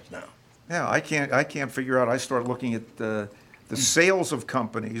now. Yeah, I can't figure out. I start looking at the sales of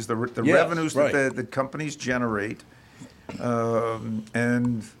companies, the Yes, revenues right. that the companies generate,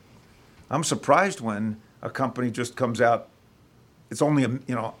 and I'm surprised when a company just comes out. It's only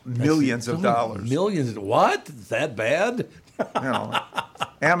millions of dollars. Millions? What? Is that bad?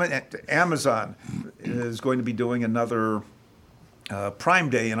 Amazon is going to be doing another Prime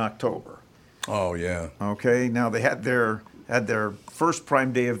Day in October. Oh yeah. Okay, now they had their first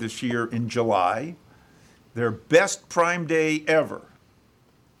Prime Day of this year in July. Their best Prime Day ever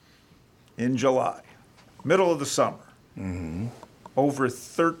in July, middle of the summer. Over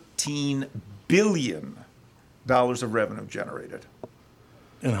 $13 billion of revenue generated.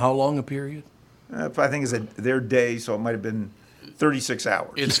 And how long a period? I think it's their day, so it might have been 36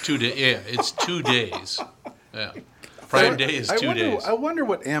 hours. It's 2 days. Yeah, it's 2 days. Yeah. Prime Day is 2 days. I wonder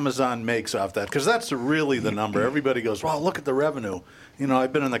what Amazon makes off that, because that's really the number. Everybody goes, "Well, look at the revenue."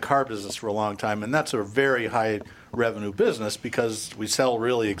 I've been in the car business for a long time, and that's a very high revenue business because we sell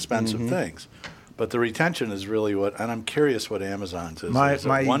really expensive things. But the retention is really and I'm curious what Amazon's is. Is it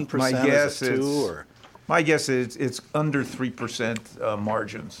 1%? My guess is it 2%? Or? My guess is it's under 3%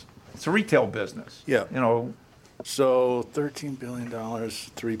 margins. It's a retail business. Yeah. So $13 billion,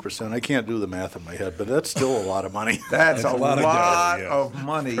 3%. I can't do the math in my head, but that's still a lot of money. That's a lot dough, yeah. of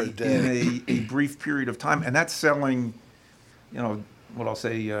money Per day. in a brief period of time. And that's selling, what I'll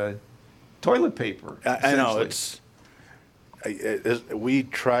say, toilet paper. I know. essentially. we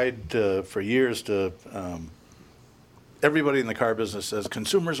tried for years to. Everybody in the car business says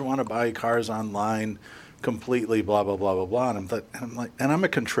consumers want to buy cars online completely, blah blah blah blah blah. And I'm a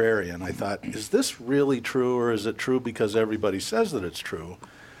contrarian. I thought, is this really true, or is it true because everybody says that it's true?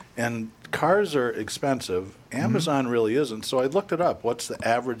 And cars are expensive. Amazon really isn't. So I looked it up. What's the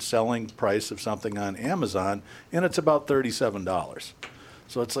average selling price of something on Amazon? And it's about $37.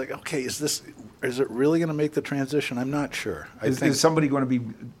 So it's like, okay, is it really going to make the transition? I'm not sure. Is somebody going to be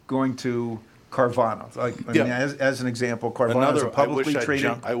going to Carvana? As an example, Carvana is a publicly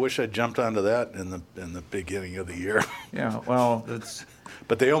traded. I wish I'd jumped onto that in the beginning of the year. Yeah, well, it's.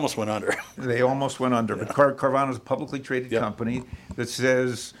 But they almost went under. They almost went under. But Carvana is a publicly traded company that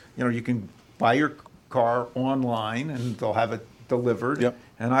says, you can buy your car online and they'll have it delivered. Yep.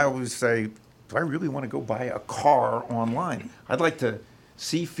 And I always say, do I really want to go buy a car online? I'd like to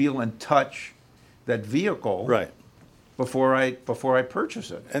see, feel, and touch that vehicle before I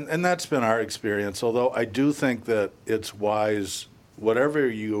purchase it. And that's been our experience. Although I do think that it's wise, whatever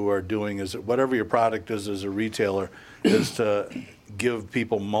you are doing, whatever your product is as a retailer, is to give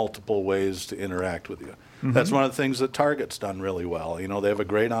people multiple ways to interact with you. Mm-hmm. That's one of the things that Target's done really well. They have a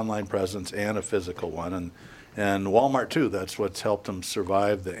great online presence and a physical one, and Walmart too. That's what's helped them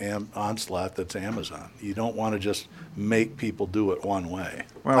survive the onslaught that's Amazon. You don't want to just make people do it one way.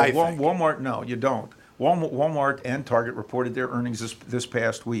 Well, Walmart, no, you don't. Walmart and Target reported their earnings this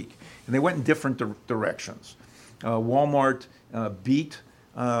past week, and they went in different directions. Walmart beat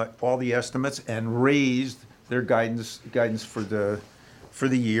all the estimates and raised their guidance for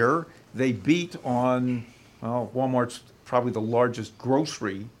the year. They beat on Walmart's probably the largest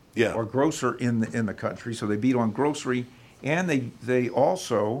grocery or grocer in the country, so they beat on grocery, and they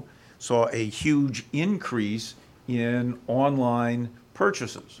also saw a huge increase in online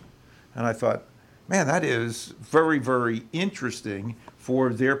purchases. And I thought, man, that is very, very interesting for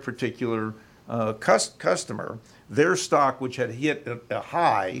their particular customer. Their stock, which had hit a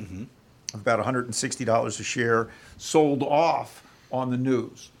high of about $160 a share, sold off on the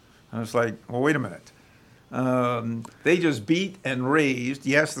news. And I was like, well, wait a minute. They just beat and raised.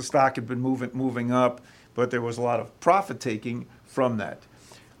 Yes, the stock had been moving up, but there was a lot of profit taking from that.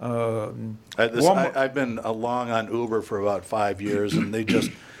 I've been along on Uber for about 5 years, and they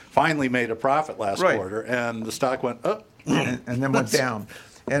just finally made a profit last quarter, and the stock went up and then went down.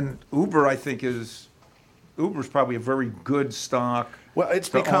 And Uber, I think, Uber's probably a very good stock. Well, it's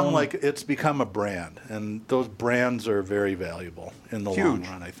become a brand, and those brands are very valuable in the long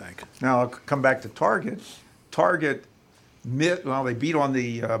run, I think. Now I'll come back to Target. Target, they beat on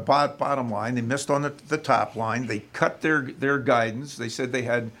the bottom line. They missed on the top line. They cut their guidance. They said they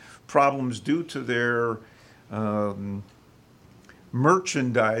had problems due to their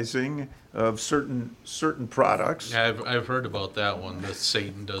merchandising of certain products. Yeah, I've heard about that one. The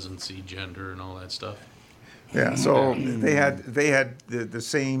Satan doesn't see gender and all that stuff. Yeah, so they had the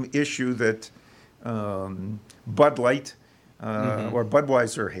same issue that Bud Light or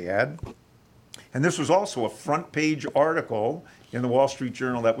Budweiser had. And this was also a front page article in the Wall Street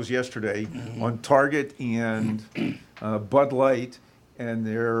Journal that was yesterday on Target and Bud Light and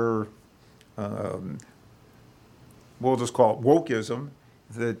their, we'll just call it wokeism,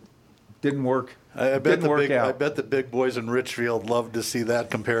 that didn't work. I bet the big boys in Richfield loved to see that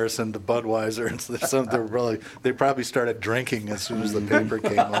comparison to Budweiser. And they probably started drinking as soon as the paper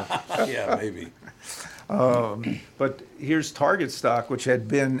came up. Yeah, maybe. But here's Target stock, which had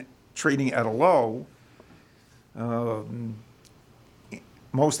been trading at a low.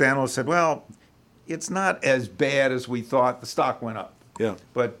 Most analysts said, well, it's not as bad as we thought. The stock went up. Yeah.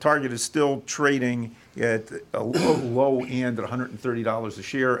 But Target is still trading at a low end at $130 a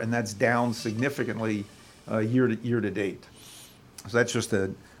share, and that's down significantly year to date. So that's just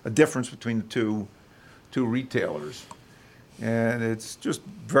a difference between the two retailers. And it's just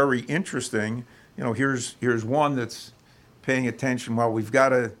very interesting. Here's one that's paying attention. Well, we've got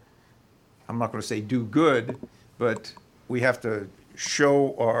to, I'm not going to say do good, but we have to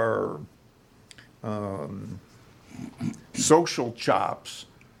show our social chops,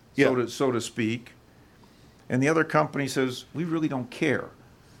 so to speak. And the other company says, we really don't care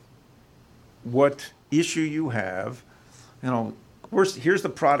what issue you have. Here's the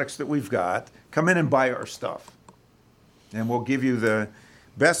products that we've got. Come in and buy our stuff. And we'll give you the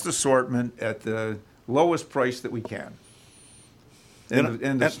best assortment at the lowest price that we can.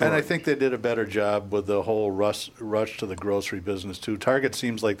 And I think they did a better job with the whole rush to the grocery business too. Target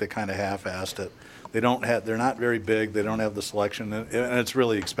seems like they kind of half-assed it. They're not very big. They don't have the selection, and it's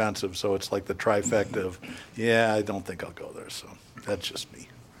really expensive. So it's like the trifecta of, I don't think I'll go there. So that's just me.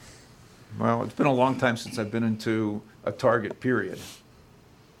 Well, it's been a long time since I've been into a Target, period.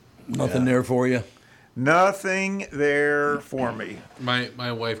 Nothing there for you? Nothing there for me.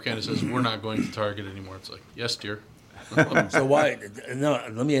 My wife kind of says, we're not going to Target anymore. It's like, yes, dear. So why? No,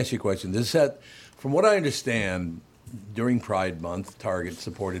 let me ask you a question. From what I understand, during Pride Month, Target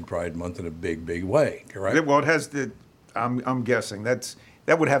supported Pride Month in a big, big way. Correct? Well, it has the. I'm guessing that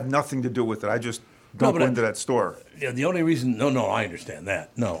would have nothing to do with it. I just don't go into that store. Yeah, the only reason. No, I understand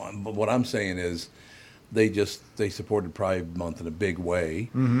that. No, but what I'm saying is, they supported Pride Month in a big way,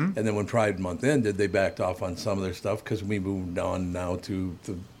 and then when Pride Month ended, they backed off on some of their stuff because we moved on now to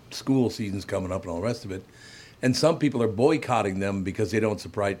the school season's coming up and all the rest of it. And some people are boycotting them because they don't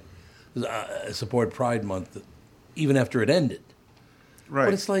support Pride Month even after it ended. Right.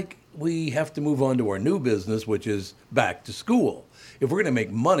 But it's like we have to move on to our new business, which is back to school. If we're going to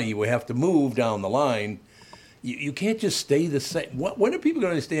make money, we have to move down the line. You can't just stay the same. When are people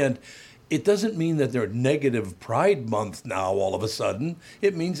going to understand? It doesn't mean that they're negative Pride Month now all of a sudden.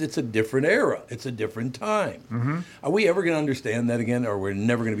 It means it's a different era. It's a different time. Mm-hmm. Are we ever going to understand that again, or we're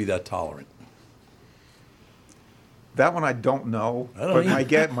never going to be that tolerant? That one I don't know. But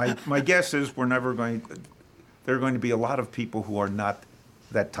my guess is we're never going. There are going to be a lot of people who are not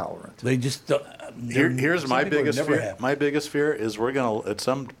that tolerant. They just don't. Here's my biggest fear. Happy. My biggest fear is at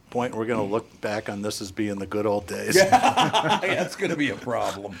some point we're gonna look back on this as being the good old days. That's going to be a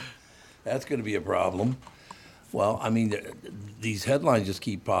problem. That's going to be a problem. Well, I mean, these headlines just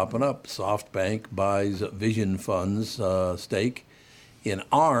keep popping up. SoftBank buys Vision Funds stake in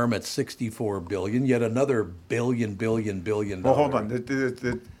ARM at $64 billion. Yet another billion. Well, hold on.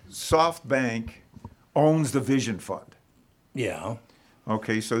 The SoftBank owns the Vision Fund. Yeah.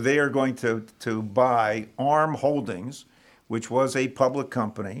 Okay, so they are going to buy ARM Holdings, which was a public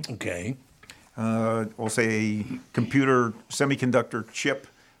company. Okay. We'll say a computer semiconductor chip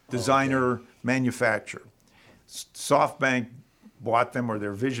designer manufacturer. SoftBank bought them, or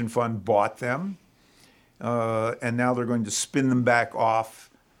their Vision Fund bought them, and now they're going to spin them back off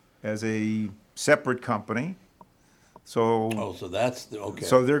as a separate company. So so that's okay.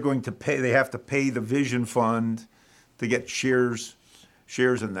 So they're going to pay. They have to pay the Vision Fund to get shares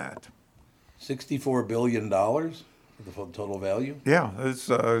in that. $64 billion for the total value. Yeah, it's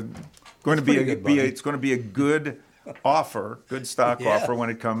going to be a good offer, good stock offer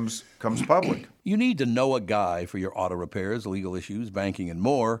when it comes public. You need to know a guy for your auto repairs, legal issues, banking, and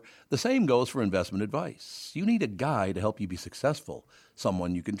more. The same goes for investment advice. You need a guy to help you be successful,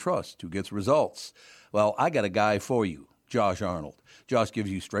 someone you can trust who gets results. Well, I got a guy for you, Josh Arnold. Josh gives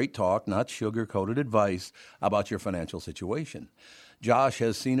you straight talk, not sugar-coated advice about your financial situation. Josh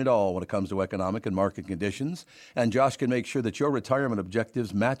has seen it all when it comes to economic and market conditions, and Josh can make sure that your retirement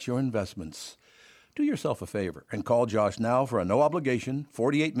objectives match your investments. Do yourself a favor and call Josh now for a no-obligation,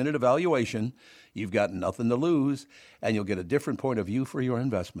 48-minute evaluation. You've got nothing to lose, and you'll get a different point of view for your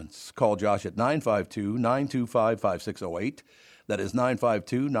investments. Call Josh at 952-925-5608. That is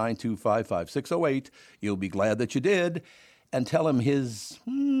 952-925-5608. You'll be glad that you did. And tell him his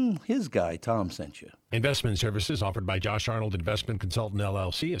guy, Tom, sent you. Investment services offered by Josh Arnold Investment Consultant,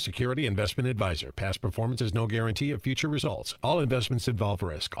 LLC, a security investment advisor. Past performance is no guarantee of future results. All investments involve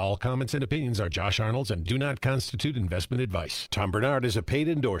risk. All comments and opinions are Josh Arnold's and do not constitute investment advice. Tom Bernard is a paid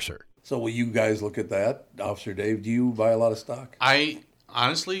endorser. So will you guys look at that? Officer Dave, do you buy a lot of stock? I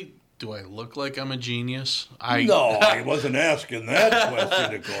honestly... Do I look like I'm a genius? No, I wasn't asking that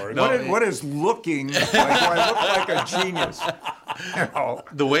question, of course. No, what is looking like? Do I look like a genius? No.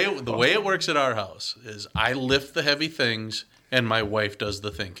 The way it works at our house is I lift the heavy things and my wife does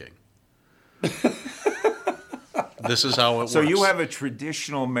the thinking. This is how it works. So you have a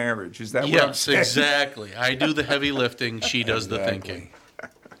traditional marriage. Is that what I'm saying? Yes, exactly. I do the heavy lifting. She does the thinking.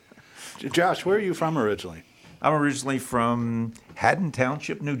 Josh, where are you from originally? I'm originally from Haddon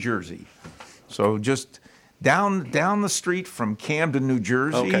Township, New Jersey. So just down the street from Camden, New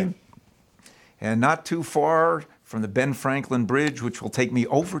Jersey. Okay. And not too far from the Ben Franklin Bridge, which will take me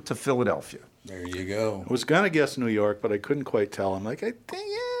over to Philadelphia. There you go. I was going to guess New York, but I couldn't quite tell. I'm like, I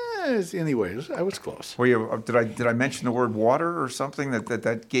think, anyways, I was close. Were you, did I mention the word water or something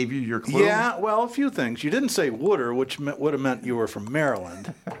that gave you your clue? Yeah, well, a few things. You didn't say Wooder, which would have meant you were from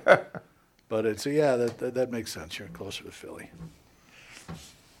Maryland. But that makes sense. You're closer to Philly.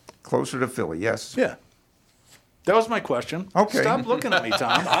 Closer to Philly, yes. Yeah. That was my question. Okay. Stop looking at me,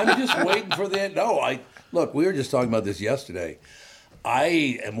 Tom. I'm just waiting for the end. No, look, we were just talking about this yesterday.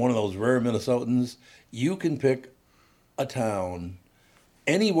 I am one of those rare Minnesotans. You can pick a town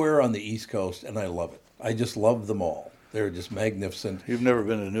anywhere on the East Coast, and I love it. I just love them all. They're just magnificent. You've never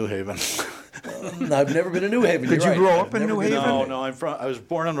been to New Haven. I've never been to New Haven. Did You're you grow right. up I've in never New been to Haven? No, I was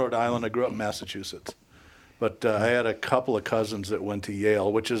born on Rhode Island. I grew up in Massachusetts. But I had a couple of cousins that went to Yale,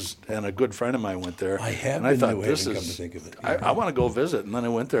 and a good friend of mine went there. I have and been I to thought, New this Haven, is, come to think of it. I want to go visit. And then I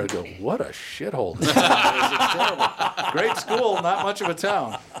went there and go, what a shithole. This is terrible. Great school, not much of a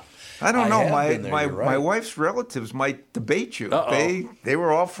town. I don't I know. have My been there, my you're right. my wife's relatives might debate you. Uh-oh. They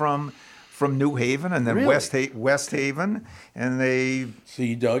were all from New Haven and then Really? West Haven, and they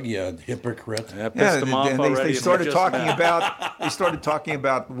See, Doug, you hypocrite. I pissed them off and already. they started talking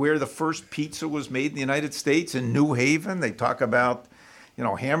about where the first pizza was made in the United States in New Haven. They talk about,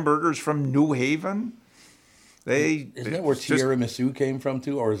 hamburgers from New Haven. Isn't Isn't that where tiramisu came from,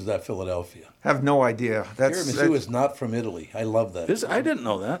 too, or is that Philadelphia? Have no idea. Tiramisu is not from Italy. I love that. I didn't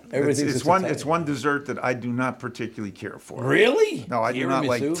know that. Everything's it's one dessert that I do not particularly care for. Really? No, I do not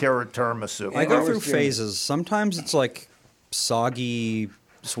like Tiramisu? tiramisu. I go ours through too. phases. Sometimes it's like soggy,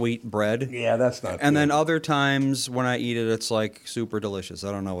 sweet bread. Yeah, that's not And good. then other times when I eat it, it's like super delicious.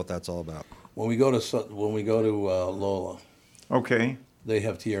 I don't know what that's all about. When we go to Lola, Okay. they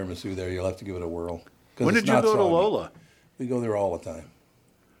have tiramisu there. You'll have to give it a whirl. 'Cause When it's did you not go to soggy. Lola? We go there all the time.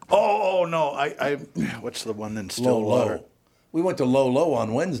 Oh, no. I what's the one in Stillwater? Low. We went to Low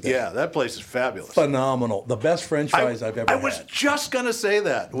on Wednesday. Yeah, that place is fabulous. Phenomenal. The best French fries I've ever I was had. just going to say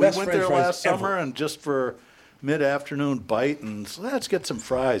that. We Best went French there fries last ever. summer and just for mid-afternoon bite and so let's get some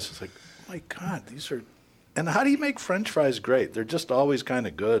fries. It's like, my God, these are... And how do you make French fries great? They're just always kind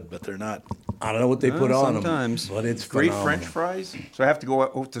of good, but they're not... I don't know what they put on sometimes. them, but it's Great phenomenal. French fries. So I have to go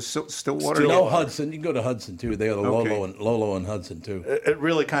out to Stillwater. No, Hudson. You can go to Hudson, too. They have the Okay. Lolo and Hudson, too. It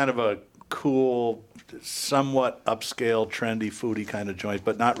really kind of a cool, somewhat upscale, trendy, foodie kind of joint,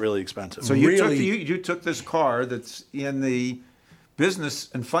 but not really expensive. So you Really- took this car that's in the business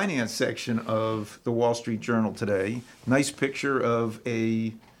and finance section of the Wall Street Journal today. Nice picture of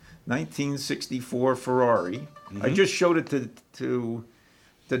a 1964 Ferrari. I just showed it to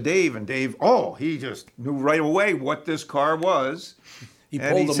Dave, and Dave, he just knew right away what this car was. He And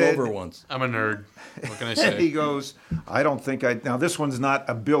pulled he them said- over once. I'm a nerd. What can I And he say? goes, I don't think now this one's not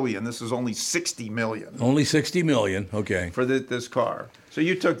 $1 billion. This is only 60 million Only 60 million. Okay. for this car. So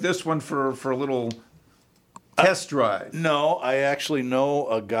you took this one for a little test drive. No, I actually know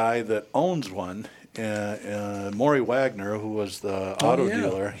a guy that owns one. Maury Wagner, who was the auto yeah,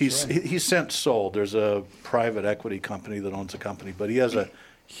 dealer, that's he's since sold. There's a private equity company that owns a company, but he has a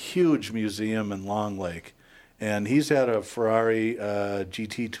huge museum in Long Lake, and he's had a Ferrari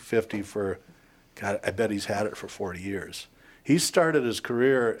GT250 for, God, I bet he's had it for 40 years. He started his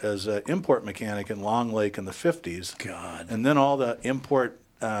career as an import mechanic in Long Lake in the 50s. God. And then all the import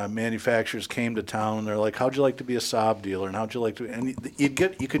manufacturers came to town, and they're like, how'd you like to be a Saab dealer, and how'd you like to, and you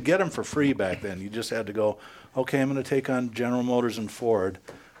could get them for free back then. You just had to go, okay, I'm going to take on General Motors and Ford.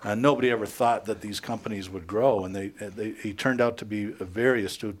 Nobody ever thought that these companies would grow, and he turned out to be a very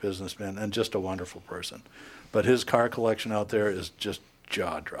astute businessman and just a wonderful person. But his car collection out there is just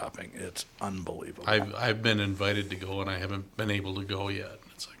jaw-dropping. It's unbelievable. I've been invited to go and I haven't been able to go yet.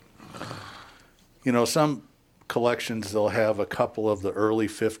 It's like Some collections, they'll have a couple of the early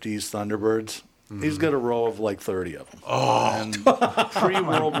 50s Thunderbirds. He's got a row of like 30 of them. Oh. And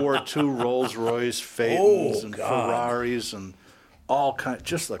pre-World War II Rolls-Royce, Phaetons, and God. Ferraris, and all kind,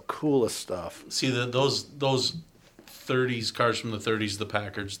 just the coolest stuff. see those 30s cars from the 30s, the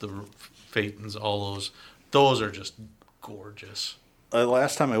Packards, the Phaetons, all those are just gorgeous.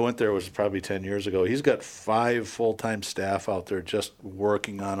 Last time I went there was probably 10 years ago. He's got 5 full-time staff out there just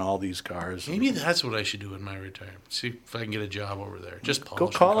working on all these cars. Maybe that's what I should do in my retirement. See if I can get a job over there. Just Go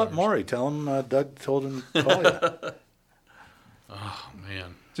polish call cars. up Maury. Tell him Doug told him to call you. Oh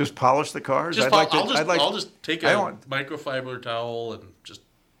man. Just polish the cars. I'll just take I a don't- microfiber towel and just.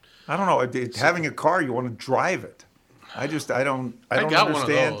 I don't know. Having a car, you want to drive it. I don't I got understand.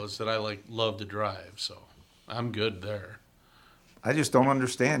 one of those that I love to drive, so I'm good there. I just don't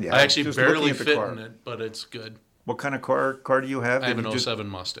understand. I actually Just barely looking at the fit car. in it, but it's good. What kind of car do you have? I have that an you just- 07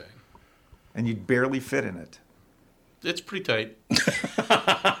 Mustang. and you barely fit in it. It's pretty tight.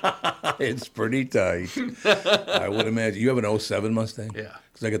 It's pretty tight. I would imagine. You have an 07 Mustang? Yeah.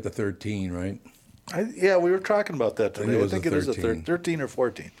 Because I got the 13, right? Yeah, we were talking about that today. it was I think a it is a 13. 13 or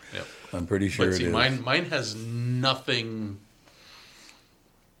 14. Yep. I'm pretty sure But it see, is. mine has nothing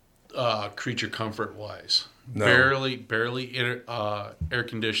creature comfort wise. No. Barely air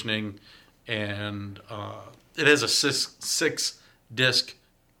conditioning, and it has a six disc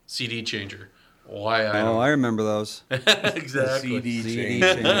CD changer. Why I Oh, don't I remember those. exactly. CD CD change.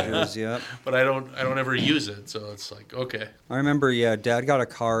 changers, yep. But I don't ever use it, so it's like okay. I remember, Dad got a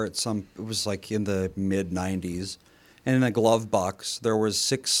car it was like in the mid 90s, And in a glove box, there was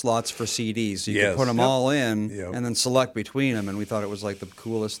 6 slots for CDs. So you Yes. could put them Yep. all in Yep. and then select between them. And we thought it was like the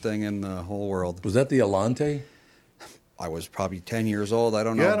coolest thing in the whole world. Was that the Alante? I was probably 10 years old. I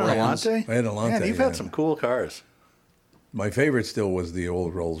don't You know. had an brands. Alante? I had an Alante, Man, you've yeah. had some cool cars. My favorite still was the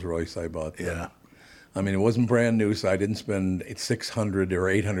old Rolls Royce I bought. then. Yeah. I mean, it wasn't brand new, so I didn't spend $600,000 or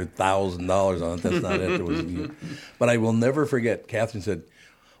 $800,000 on it. That's not it. It was, but I will never forget. Catherine said,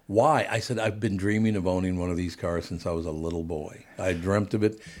 "Why?" I said, "I've been dreaming of owning one of these cars since I was a little boy. I dreamt of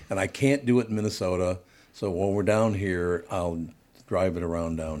it, and I can't do it in Minnesota. So when we're down here, I'll drive it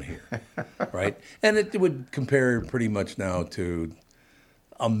around down here, right?" And it would compare pretty much now to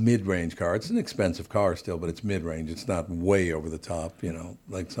a mid-range car. It's an expensive car still, but it's mid-range. It's not way over the top,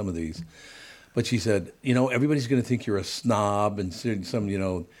 like some of these. But she said, everybody's going to think you're a snob and some,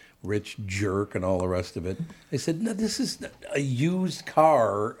 rich jerk and all the rest of it. I said, no, this is a used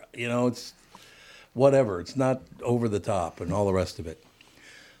car. It's whatever. It's not over the top and all the rest of it.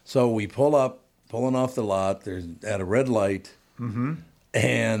 So we pulling off the lot. There's at a red light. Mm-hmm.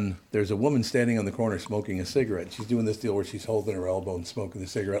 And there's a woman standing on the corner smoking a cigarette. She's doing this deal where she's holding her elbow and smoking the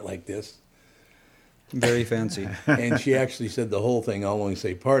cigarette like this. Very fancy. And she actually said the whole thing. I'll only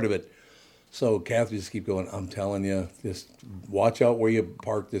say part of it. So Kathy just keep going, "I'm telling you, just watch out where you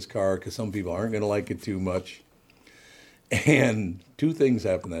park this car because some people aren't going to like it too much." And 2 things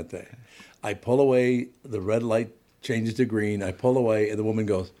happened that day. I pull away, the red light changes to green. I pull away, and the woman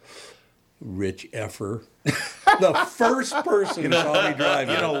goes, "Rich effer." The first person who saw me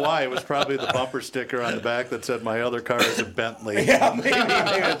driving. You know why? It was probably the bumper sticker on the back that said, "My other car is a Bentley." Yeah, maybe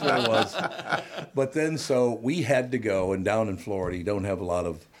that's what it was. But then, so we had to go, and down in Florida, you don't have a lot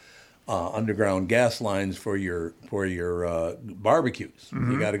of underground gas lines for your barbecues.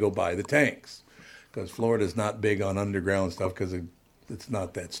 You got to go buy the tanks because Florida's not big on underground stuff because it's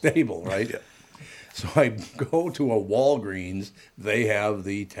not that stable, right? Yeah. So I go to a Walgreens. They have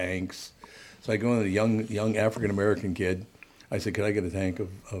the tanks. So I go to a young African American kid. I said, "Could I get a tank of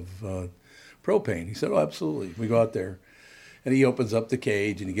propane?" He said, "Oh, absolutely." We go out there, and he opens up the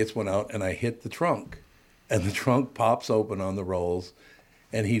cage and he gets one out, and I hit the trunk, and the trunk pops open on the rolls.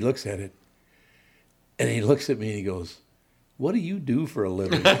 And he looks at it, and he looks at me, and he goes, "What do you do for a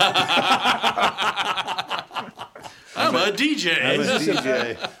living?" I'm a DJ. I'm a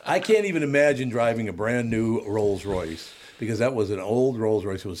DJ. I can't even imagine driving a brand new Rolls Royce because that was an old Rolls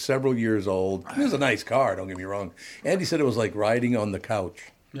Royce. It was several years old. It was a nice car, don't get me wrong. And he said it was like riding on the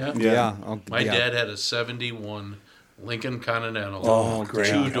couch. Yeah. Yeah. My dad had a 71 Lincoln Continental. Oh,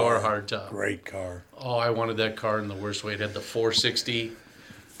 great 2-door car. hardtop. Great car. Oh, I wanted that car in the worst way. It had the 460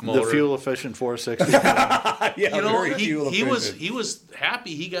 motor. The fuel-efficient 460. Yeah, very he fuel-efficient. was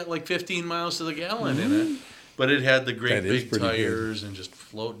happy he got like 15 miles to the gallon in it. But it had the great That is big pretty good. tires and just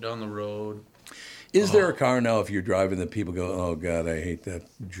float down the road. Is there a car now if you're driving that people go, "Oh, God, I hate that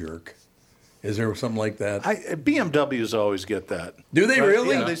jerk"? Is there something like that? BMWs always get that. Do they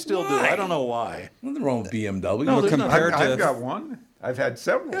really? Yeah, they still do. Why? I don't know why. Nothing wrong with BMW. No, there's compared I've to got one. I've had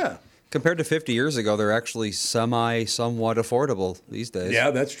several. Yeah. compared to 50 years ago, they're actually somewhat affordable these days. Yeah,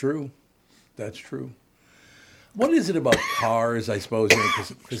 that's true. That's true. What is it about cars, I suppose,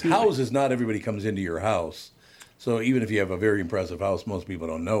 because houses, not everybody comes into your house. So even if you have a very impressive house, most people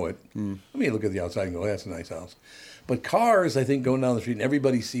don't know it. I mean, look at the outside and go, "That's a nice house." But cars, I think, going down the street and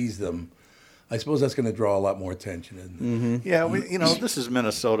everybody sees them, I suppose that's going to draw a lot more attention. Yeah, this is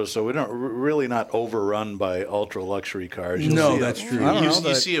Minnesota, so we don't really not overrun by ultra luxury cars. No, that's true. I don't know,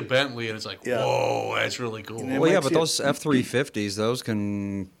 You see a Bentley and it's like, Yeah. whoa, that's really cool. Yeah. Well, yeah, might but see those F-350s, those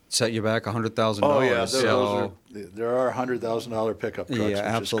can set you back $100,000. Oh yeah, so, there are $100,000 pickup trucks, yeah, which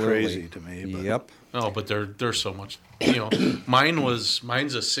absolutely. is crazy to me. But. Yep. No, but they're so much.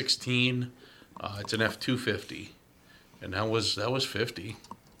 Mine's a 16. It's an F-250, and that was 50.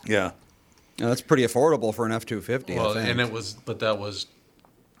 Yeah. Now, that's pretty affordable for an F-250. Well, I think. and that was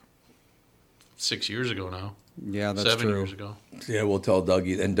 6 years ago now. Yeah, that's 7 true. years ago. Yeah, we'll tell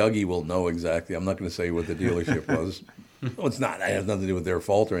Dougie, and Dougie will know exactly. I'm not going to say what the dealership was. No, it's not. It has nothing to do with their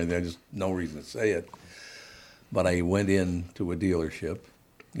fault or anything. I just no reason to say it. But I went into a dealership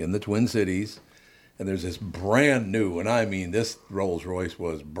in the Twin Cities, and there's this brand new, and I mean this Rolls Royce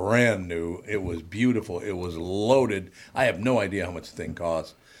was brand new. It was beautiful. It was loaded. I have no idea how much the thing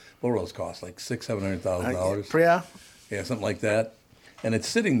cost. What Rolls cost? Like $600,000-$700,000. Yeah. Yeah, something like that. And it's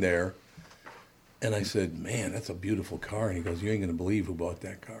sitting there, and I said, "Man, that's a beautiful car." And he goes, "You ain't going to believe who bought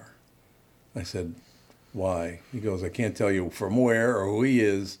that car." I said, "Why?" He goes, "I can't tell you from where or who he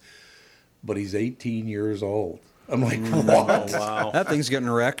is, but he's 18 years old." I'm like, "What?" Oh, wow. That thing's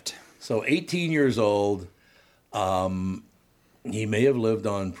getting wrecked. So 18 years old, he may have lived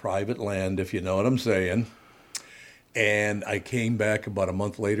on private land, if you know what I'm saying. And I came back about a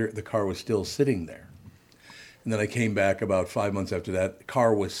month later, the car was still sitting there. And then I came back about 5 months after that, the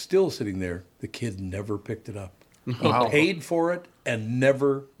car was still sitting there. The kid never picked it up. Wow. He paid for it and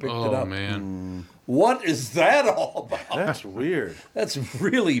never picked it Oh up. man. What is that all about? That's weird. That's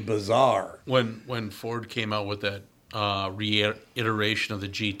really bizarre. When Ford came out with that reiteration of the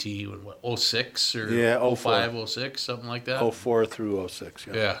GT, what 06 or Yeah, 05, 06, something like that. 04 through 06.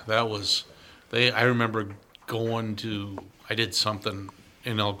 Yeah, that was I remember going to I did something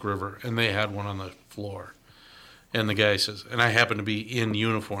in Elk River and they had one on the floor. And the guy says, and I happened to be in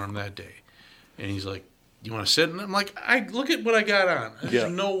uniform that day. And he's like, "You want to sit?" And I'm like, "I look at what I got on. There's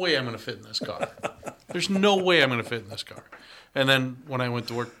no way I'm going to fit in this car. There's no way I'm going to fit in this car." And then when I went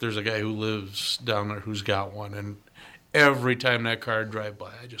to work, there's a guy who lives down there who's got one. And every time that car would drive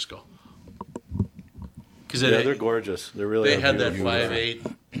by, I just go. Because They're gorgeous. They really they are had that beautiful.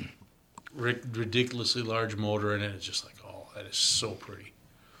 5.8 ridiculously large motor in it. It's just like, oh, that is so pretty.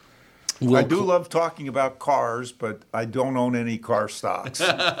 I do love talking about cars, but I don't own any car stocks.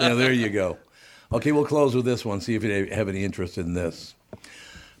 Yeah, there you go. Okay, we'll close with this one, see if you have any interest in this.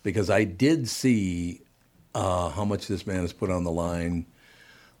 Because I did see how much this man has put on the line.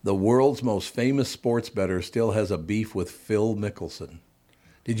 The world's most famous sports bettor still has a beef with Phil Mickelson.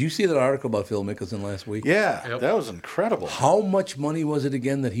 Did you see that article about Phil Mickelson last week? Yeah, Yep. that was incredible. How much money was it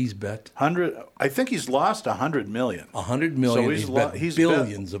again that he's bet? 100. I think he's lost 100 million. 100 million. So he's bet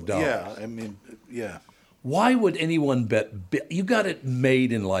billions of dollars. Yeah, I mean, yeah. Why would anyone bet? You got it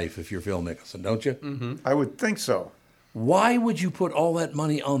made in life if you're Phil Mickelson, don't you? Mm-hmm. I would think so. Why would you put all that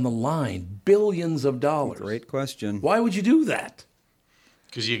money on the line? Billions of dollars. Great question. Why would you do that?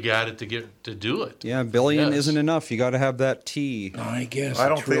 Because you got it to do it. Yeah, billion Yes. isn't enough. You got to have that T. I guess. I a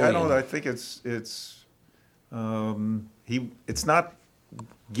don't think. trillion. I think it's. It's not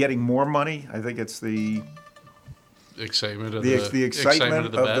getting more money. I think it's the Excitement of the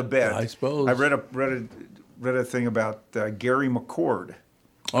excitement of the bet. I suppose. I read a thing about Gary McCord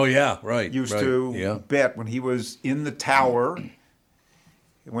Oh yeah, right. used right. to Yeah. bet when he was in the tower.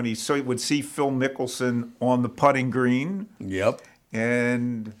 When he would see Phil Mickelson on the putting green, Yep.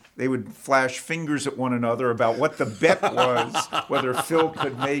 and they would flash fingers at one another about what the bet was, whether Phil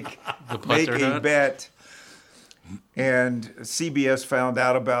could make putt or a not? bet. And CBS found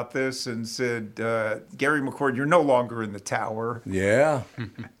out about this and said, Gary McCord, you're no longer in the tower. Yeah.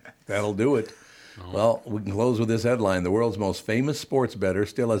 That'll do it. Well, we can close with this headline. The world's most famous sports bettor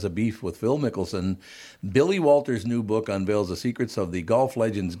still has a beef with Phil Mickelson. Billy Walters' new book unveils the secrets of the golf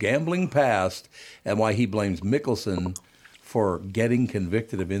legend's gambling past and why he blames Mickelson for getting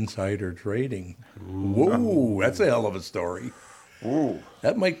convicted of insider trading. Whoa, that's a hell of a story. Ooh.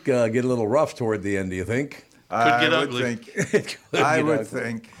 That might get a little rough toward the end, do you think? I get would ugly. think. I would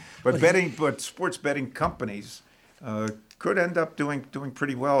think. But sports betting companies could end up doing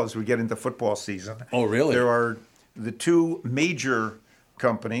pretty well as we get into football season. Oh, really? There are the two major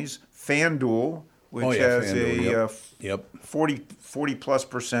companies, FanDuel, which has FanDuel, a yep. 40 plus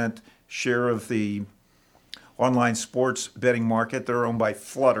 % share of the online sports betting market. They're owned by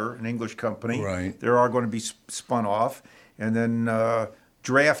Flutter, an English company. Right. They are going to be spun off. And then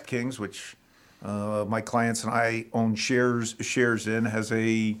DraftKings, which my clients and I own shares in, has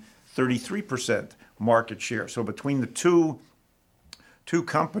a 33% market share. So between the two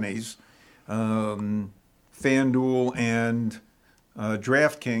companies, FanDuel and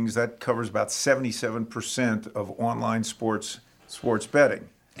DraftKings, that covers about 77% of online sports betting.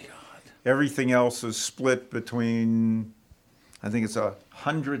 God. Everything else is split between, I think it's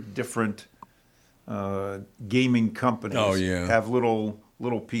 100 different gaming companies. Oh, yeah. Have little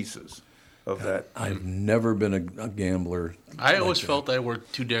pieces of that. I've never been a gambler. I always felt I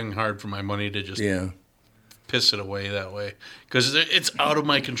worked too dang hard for my money to just Yeah. piss it away that way because it's out of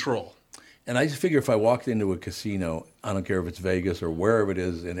my control. And I just figure if I walked into a casino, I don't care if it's Vegas or wherever it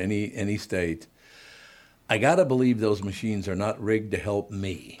is in any state, I got to believe those machines are not rigged to help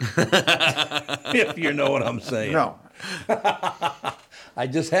me. If you know what I'm saying. No. I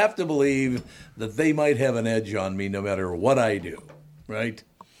just have to believe that they might have an edge on me no matter what I do, right?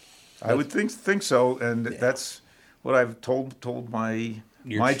 I would think so, and that's what I've told my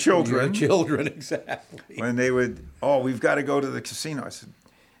children. Your children, exactly. When they would, we've got to go to the casino. I said,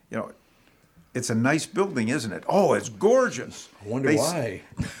 it's a nice building, isn't it? Oh, it's gorgeous. I wonder why.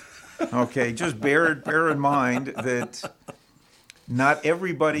 Okay, just bear in mind that not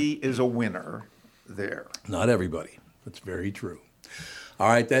everybody is a winner there. Not everybody. That's very true. All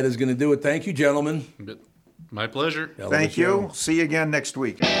right, that is going to do it. Thank you, gentlemen. But my pleasure. Hell of a Thank show. you. See you again next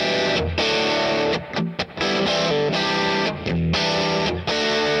week.